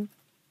from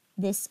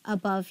this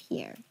above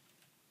here.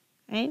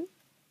 Okay?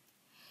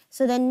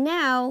 So then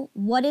now,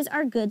 what is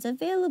our goods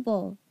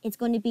available? It's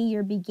going to be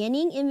your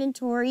beginning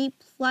inventory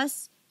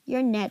plus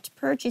your net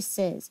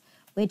purchases,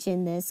 which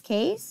in this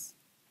case,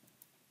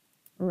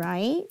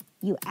 right,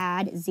 you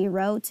add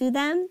 0 to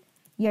them.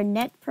 Your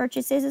net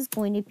purchases is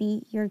going to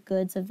be your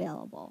goods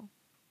available.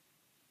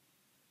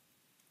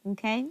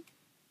 Okay?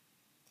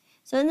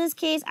 So in this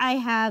case, I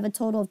have a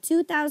total of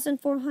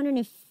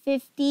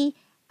 2,450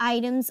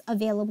 items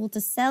available to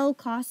sell,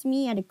 cost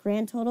me at a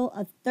grand total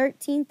of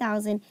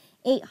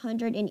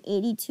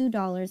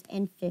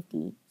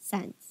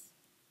 $13,882.50.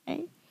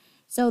 Okay?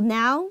 So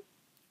now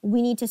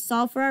we need to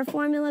solve for our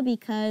formula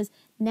because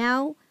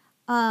now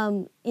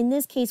in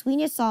this case, we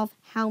need to solve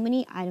how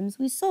many items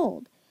we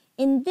sold.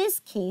 In this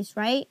case,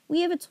 right,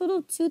 we have a total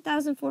of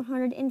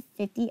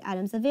 2,450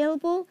 items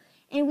available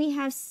and we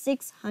have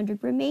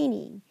 600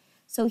 remaining.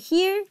 So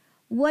here,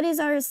 what is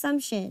our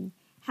assumption?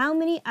 How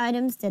many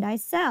items did I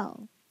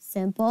sell?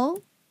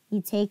 Simple.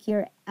 You take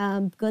your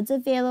goods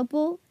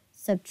available,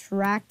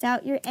 subtract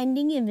out your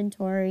ending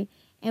inventory,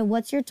 and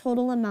what's your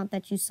total amount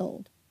that you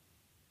sold?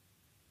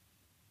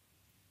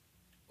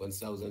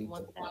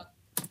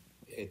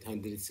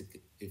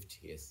 1,850,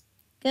 yes.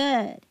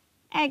 Good.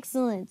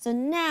 Excellent. So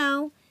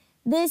now,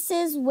 this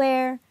is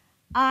where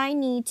I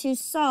need to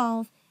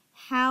solve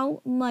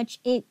how much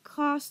it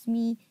cost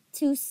me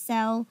to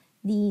sell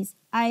these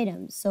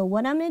items. So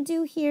what I'm going to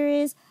do here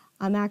is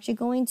I'm actually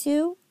going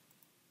to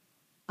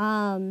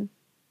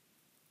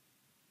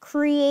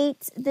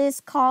create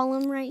this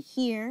column right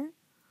here.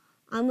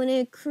 I'm going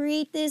to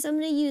create this. I'm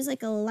going to use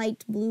like a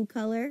light blue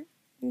color,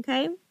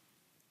 okay?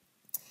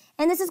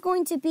 And this is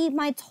going to be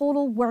my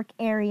total work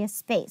area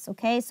space,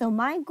 okay? So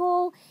my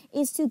goal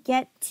is to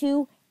get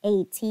to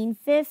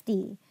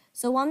 1850.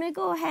 So I'm going to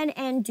go ahead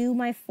and do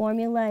my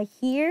formula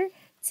here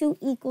to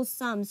equal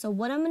sum. So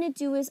what I'm going to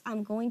do is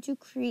I'm going to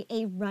create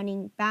a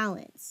running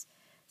balance.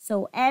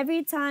 So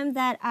every time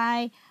that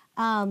I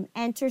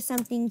enter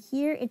something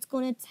here, it's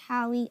going to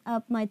tally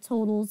up my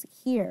totals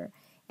here.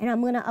 And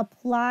I'm going to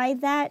apply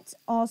that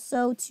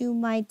also to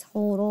my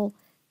total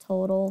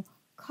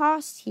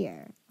cost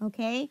here,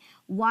 okay?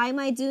 Why am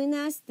I doing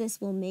this?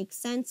 This will make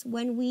sense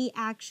when we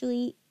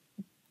actually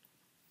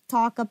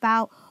talk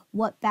about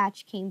what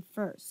batch came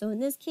first. So in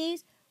this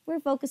case, we're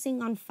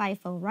focusing on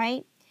FIFO,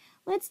 right?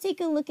 Let's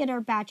take a look at our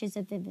batches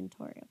of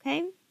inventory,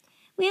 okay?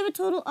 We have a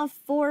total of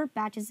 4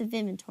 batches of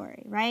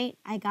inventory, right?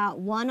 I got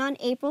one on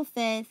April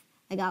 5th,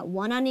 I got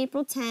one on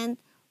April 10th,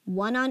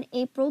 one on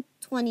April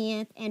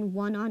 20th, and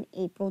one on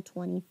April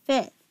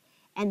 25th.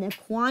 And the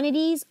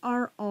quantities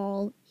are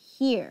all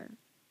here,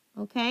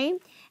 okay?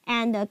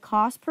 And the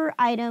cost per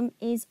item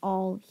is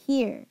all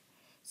here.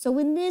 So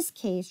in this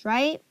case,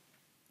 right,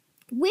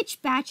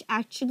 which batch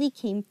actually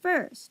came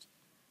first?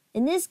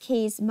 In this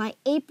case, my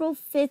April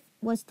 5th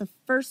was the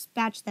first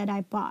batch that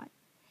I bought.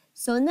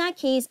 So in that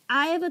case,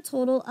 I have a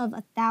total of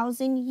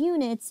 1,000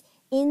 units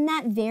in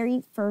that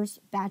very first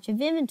batch of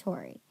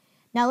inventory.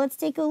 Now let's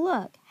take a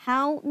look.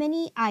 How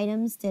many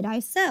items did I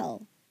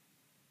sell?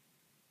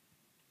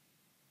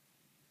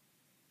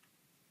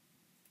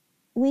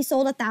 We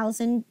sold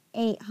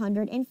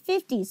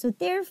 1,850. So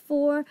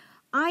therefore,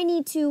 I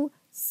need to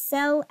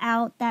sell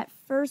out that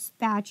first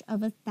batch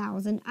of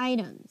 1,000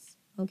 items,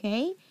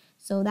 okay?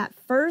 So that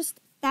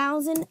first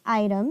 1,000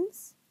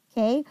 items,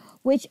 okay,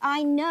 which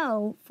I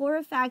know for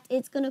a fact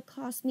it's going to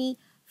cost me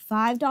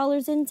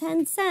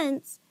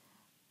 $5.10,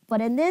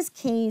 but in this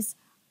case,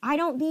 I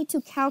don't need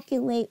to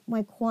calculate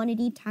my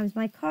quantity times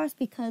my cost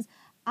because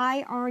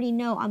I already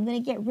know I'm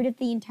going to get rid of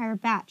the entire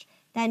batch.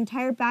 That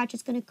entire batch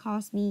is going to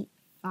cost me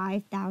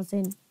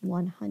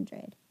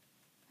 $5,100,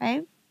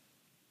 okay?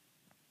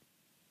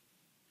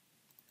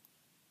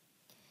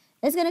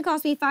 It's going to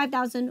cost me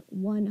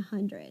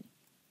 $5,100.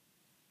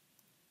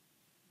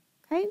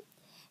 Okay?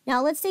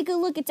 Now let's take a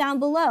look at down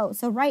below.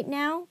 So right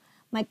now,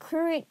 my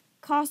current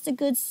cost of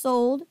goods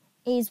sold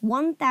is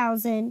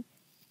 $1,000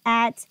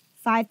 at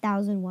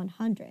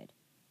 $5,100.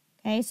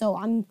 Okay? So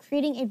I'm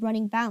creating a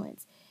running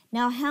balance.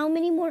 Now, how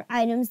many more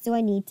items do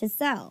I need to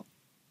sell?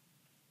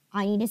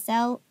 I need to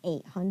sell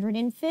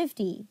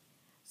 850.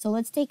 So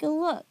let's take a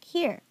look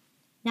here.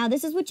 Now,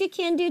 this is what you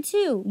can do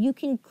too. You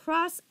can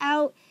cross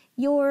out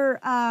your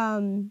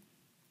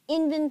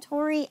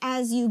inventory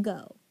as you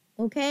go,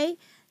 okay?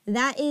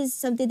 That is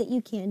something that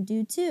you can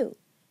do too.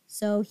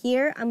 So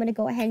here, I'm going to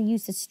go ahead and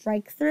use the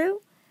strike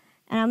through,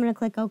 and I'm going to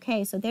click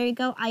OK. So there you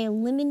go. I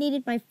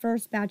eliminated my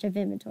first batch of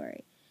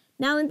inventory.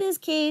 Now, in this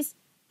case,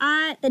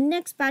 the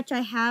next batch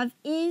I have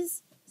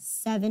is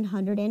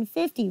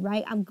 750,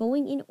 right? I'm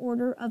going in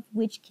order of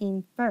which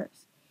came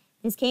first.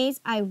 In this case,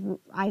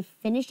 I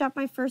finished up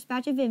my first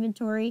batch of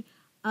inventory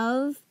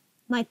of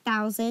my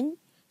 1,000.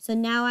 So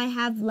now I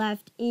have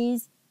left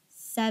is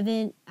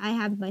I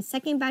have my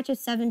second batch of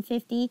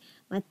 750,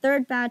 my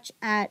third batch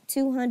at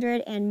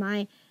 200, and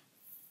my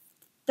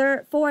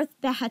fourth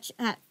batch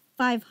at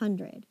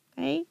 500,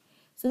 okay?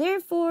 So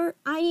therefore,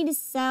 I need to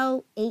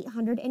sell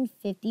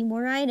 850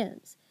 more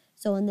items.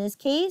 So in this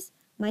case,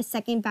 my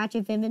second batch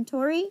of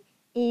inventory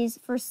is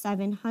for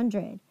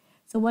 700.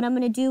 So what I'm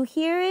going to do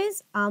here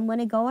is I'm going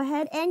to go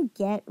ahead and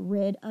get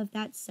rid of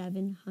that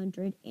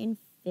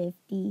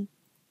 750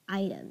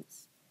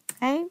 items,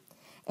 okay?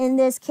 In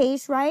this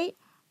case, right,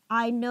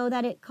 I know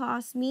that it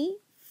cost me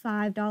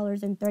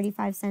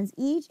 $5.35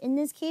 each. In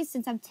this case,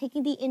 since I'm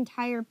taking the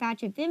entire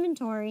batch of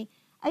inventory,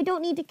 I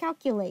don't need to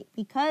calculate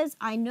because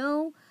I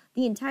know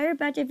the entire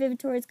batch of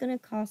inventory is going to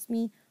cost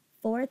me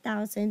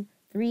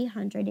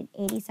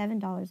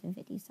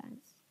 $4,387.50.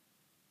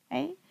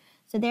 Okay?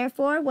 So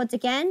therefore, once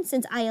again,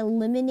 since I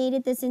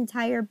eliminated this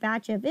entire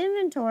batch of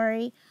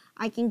inventory,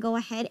 I can go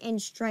ahead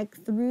and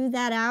strike through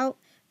that out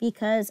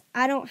because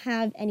I don't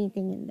have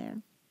anything in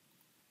there.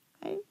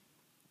 Okay?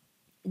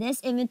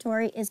 This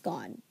inventory is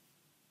gone.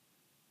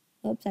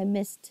 Oops, I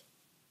missed.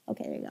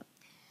 Okay, there you go.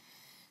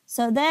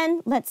 So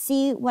then let's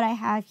see what I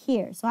have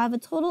here. So I have a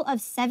total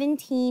of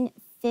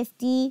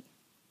 1750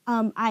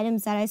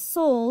 items that I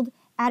sold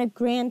at a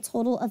grand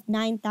total of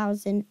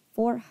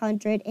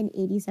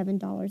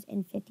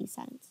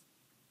 $9,487.50.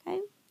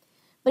 Okay?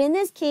 But in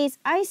this case,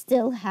 I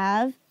still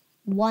have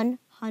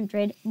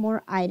 100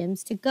 more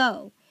items to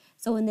go.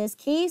 So in this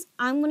case,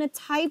 I'm going to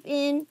type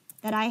in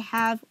that I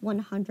have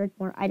 100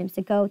 more items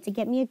to go to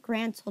get me a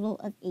grand total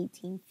of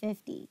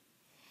 1850.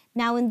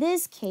 Now in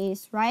this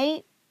case,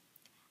 right,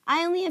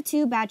 I only have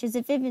 2 batches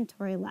of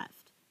inventory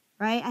left,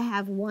 right? I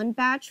have one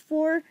batch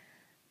for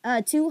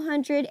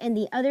 200 and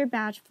the other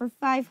batch for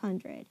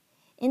 500.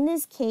 In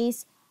this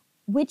case,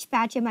 which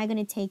batch am I going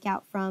to take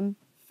out from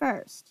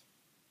first?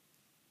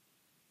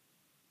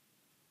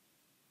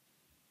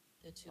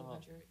 The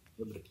 200.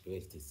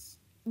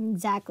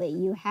 Exactly.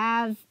 You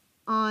have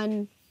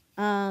on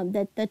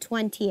the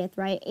 20th,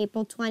 right?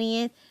 April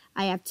 20th,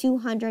 I have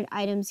 200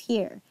 items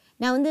here.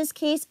 Now, in this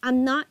case,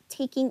 I'm not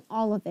taking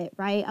all of it,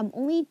 right? I'm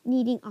only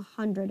needing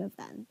 100 of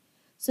them.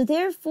 So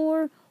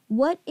therefore,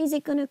 what is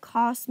it going to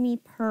cost me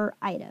per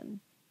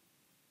item?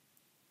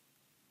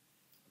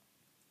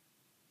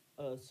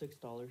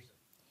 $6.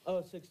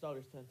 Oh,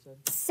 $6.10.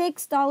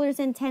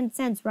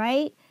 $6.10,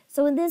 right?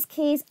 So in this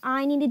case,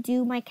 I need to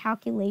do my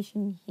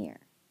calculation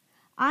here.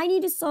 I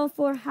need to solve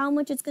for how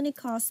much it's going to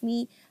cost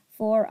me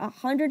for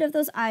 100 of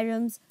those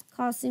items,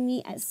 costing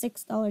me at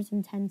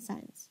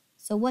 $6.10.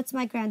 So what's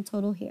my grand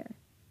total here?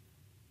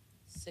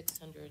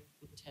 $610.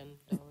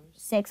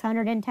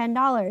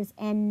 $610.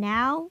 And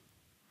now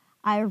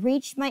I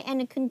reached my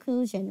end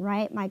conclusion,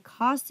 right? My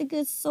cost of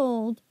goods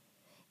sold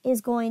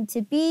is going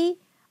to be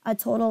a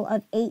total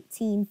of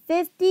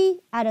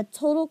 $1,850 at a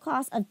total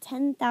cost of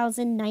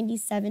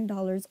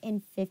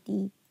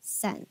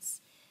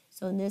 $10,097.50.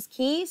 So in this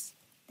case,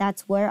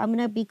 that's where I'm going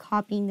to be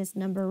copying this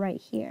number right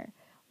here,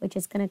 which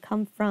is going to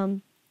come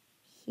from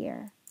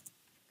here.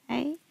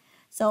 Okay?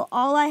 So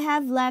all I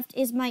have left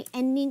is my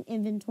ending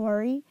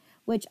inventory,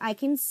 which I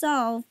can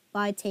solve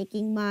by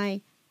taking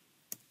my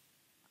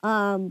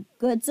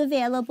goods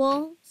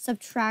available,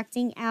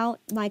 subtracting out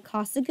my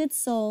cost of goods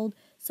sold.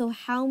 So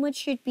how much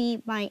should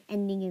be my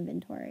ending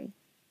inventory?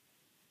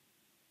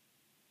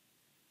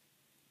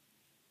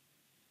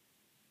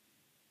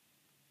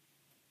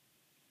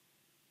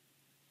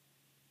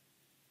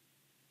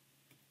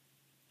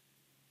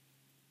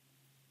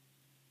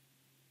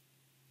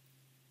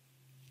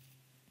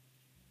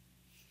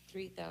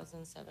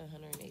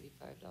 $3,785.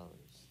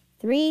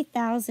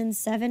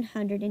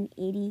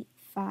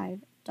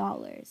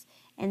 $3,785.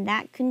 And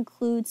that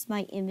concludes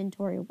my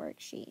inventory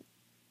worksheet.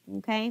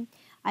 Okay?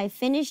 I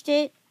finished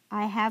it.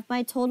 I have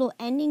my total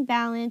ending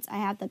balance. I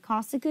have the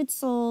cost of goods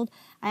sold.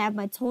 I have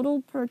my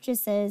total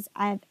purchases.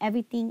 I have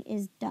everything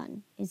is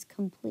done, is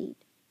complete.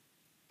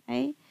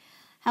 Okay?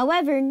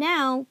 However,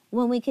 now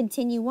when we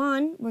continue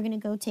on, we're going to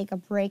go take a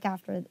break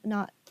after,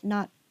 not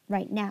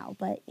right now,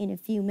 but in a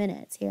few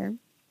minutes here.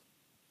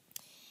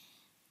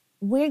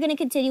 We're going to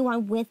continue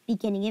on with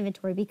beginning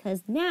inventory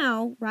because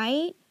now,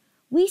 right,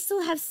 we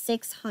still have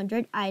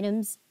 600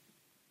 items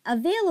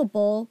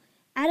available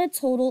at a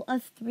total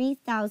of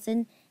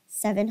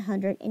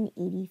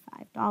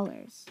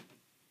 $3,785.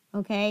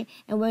 Okay,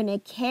 and we're going to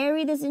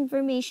carry this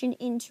information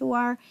into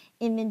our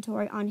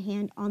inventory on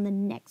hand on the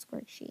next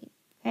worksheet.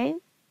 Okay,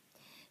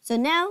 so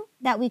now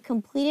that we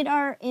completed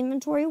our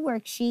inventory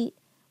worksheet,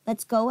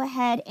 let's go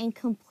ahead and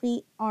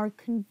complete our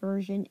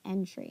conversion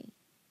entry.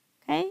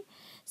 Okay,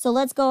 so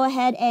let's go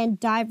ahead and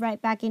dive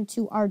right back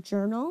into our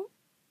journal,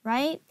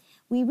 right?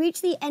 We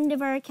reached the end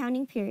of our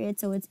accounting period,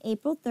 so it's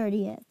April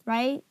 30th,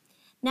 right?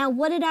 Now,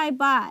 what did I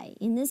buy?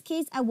 In this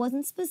case, I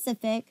wasn't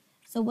specific,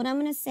 so what I'm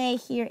going to say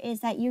here is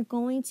that you're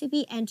going to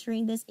be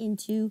entering this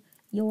into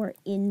your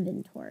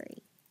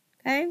inventory,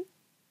 okay?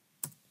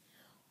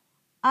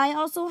 I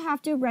also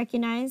have to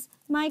recognize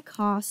my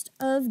cost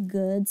of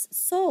goods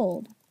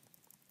sold,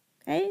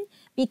 okay?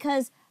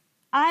 Because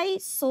I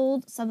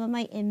sold some of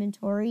my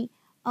inventory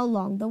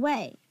along the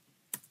way,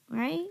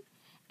 right?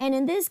 And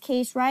in this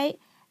case, right,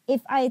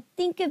 if I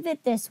think of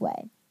it this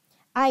way,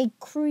 I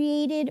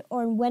created,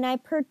 or when I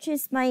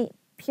purchased my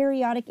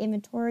periodic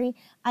inventory,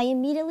 I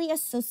immediately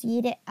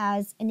associate it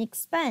as an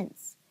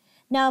expense.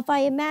 Now, if I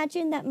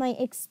imagine that my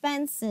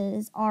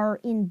expenses are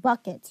in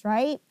buckets,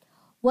 right?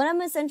 What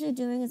I'm essentially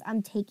doing is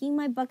I'm taking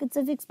my buckets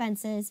of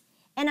expenses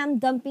and I'm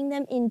dumping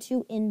them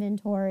into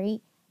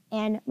inventory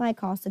and my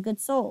cost of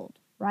goods sold,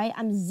 right?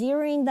 I'm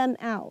zeroing them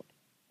out,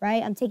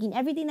 right? I'm taking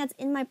everything that's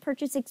in my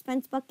purchase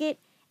expense bucket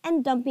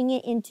and dumping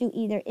it into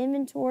either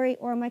inventory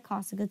or my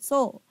cost of goods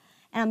sold.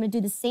 And I'm going to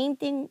do the same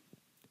thing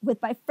with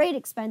my freight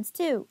expense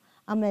too.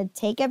 I'm going to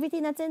take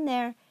everything that's in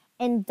there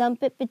and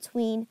dump it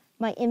between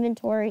my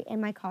inventory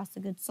and my cost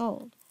of goods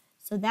sold.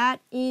 So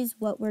that is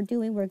what we're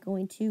doing. We're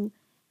going to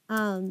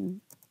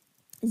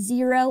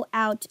zero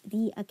out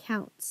the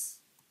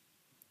accounts.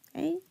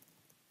 Okay?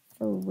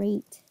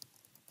 Freight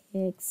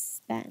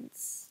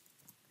expense.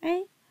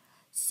 Okay?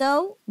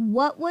 So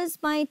what was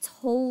my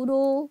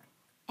total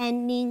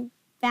ending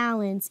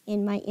balance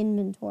in my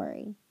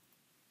inventory?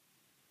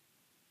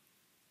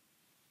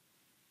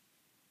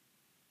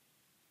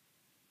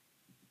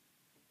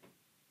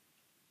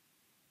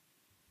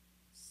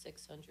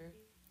 $600.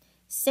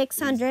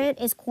 600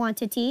 is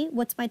quantity.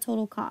 What's my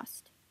total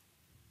cost?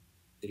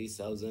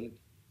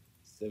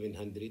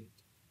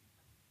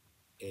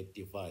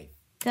 3,785.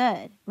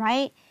 Good,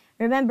 right?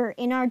 Remember,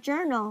 in our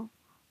journal,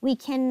 we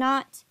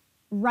cannot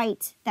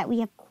write that we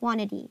have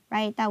quantity,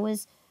 right? That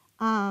was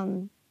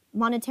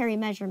monetary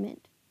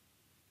measurement,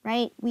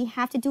 right? We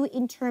have to do it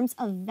in terms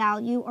of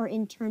value or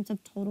in terms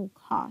of total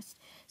cost.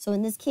 So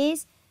in this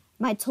case,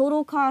 my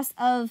total cost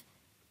of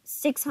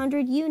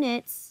 600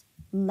 units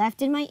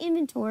left in my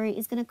inventory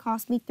is going to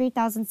cost me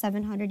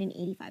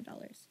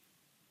 $3,785,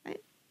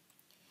 right?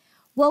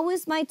 What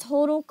was my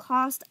total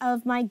cost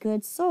of my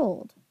goods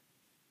sold?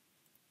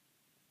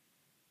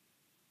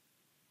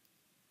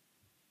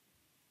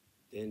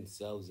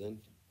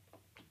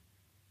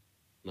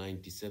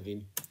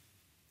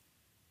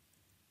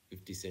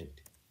 10,097.50.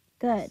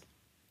 Good.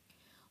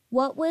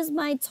 What was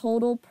my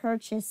total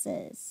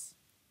purchases?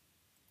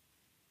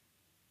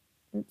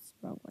 Oops,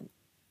 wrong one.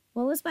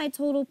 What was my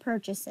total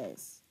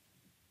purchases?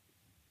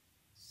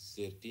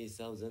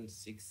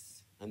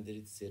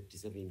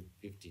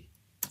 13,637.50.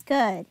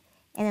 Good.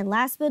 And then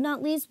last but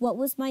not least, what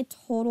was my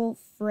total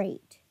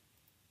freight?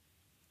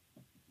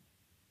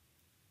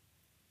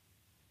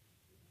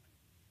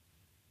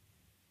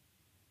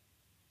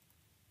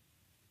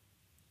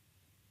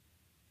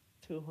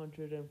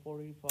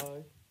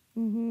 245.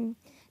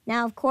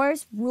 Now, of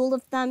course, rule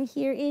of thumb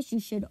here is you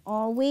should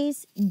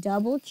always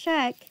double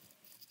check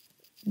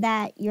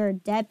that your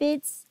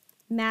debits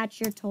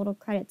match your total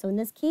credit. So in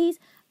this case,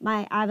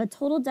 I have a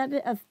total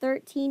debit of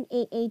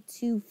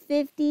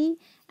 $13,882.50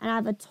 and I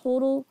have a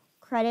total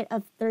credit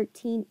of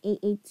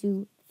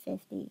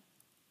 $13,882.50.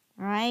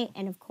 All right,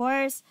 and of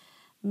course,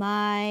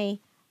 my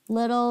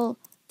little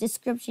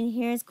description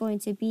here is going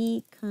to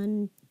be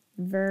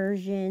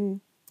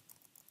conversion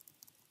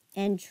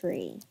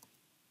entry.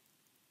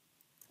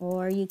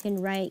 Or you can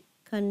write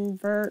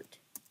convert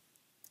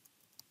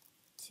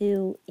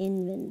to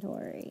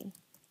inventory.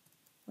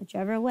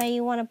 Whichever way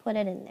you want to put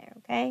it in there,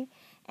 okay?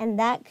 And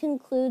that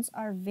concludes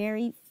our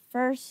very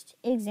first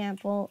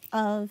example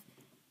of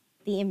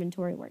the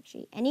inventory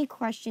worksheet. Any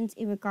questions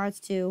in regards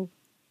to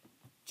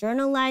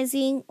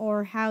journalizing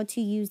or how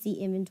to use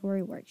the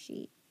inventory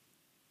worksheet?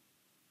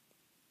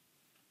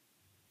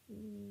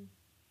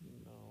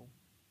 No.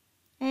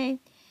 Okay.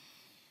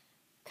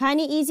 Kind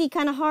of easy,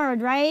 kind of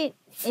hard, right?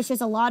 It's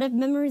just a lot of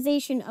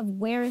memorization of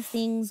where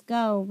things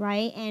go,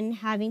 right? And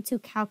having to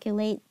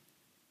calculate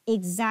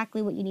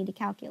exactly what you need to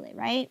calculate,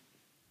 right?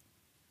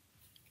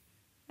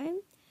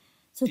 Right?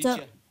 So,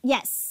 Teacher,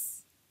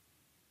 yes.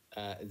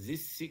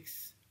 this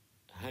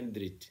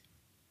 600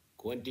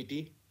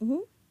 quantity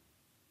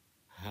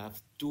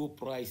have two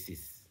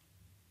prices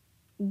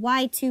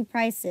Why two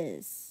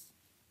prices?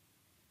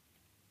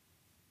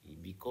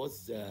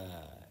 because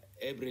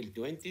April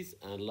 20th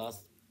and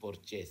last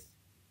purchase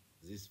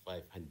this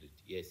 500.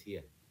 Yes,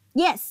 here.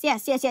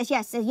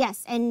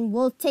 Yes. And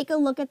we'll take a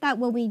look at that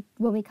when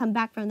we come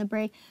back from the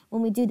break,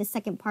 when we do the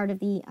second part of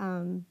the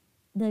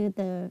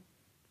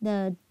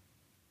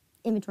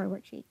inventory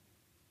worksheet.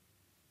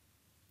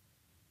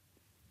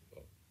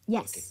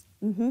 Yes.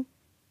 Okay.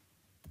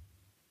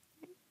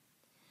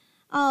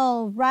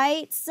 All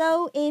right.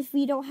 So if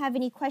we don't have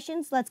any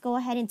questions, let's go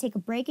ahead and take a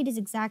break. It is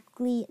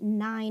exactly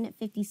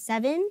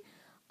 9:57.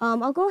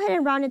 I'll go ahead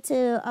and round it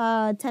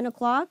to 10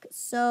 o'clock.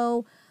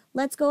 So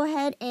let's go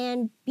ahead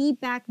and be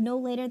back no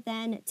later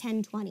than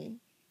 10:20.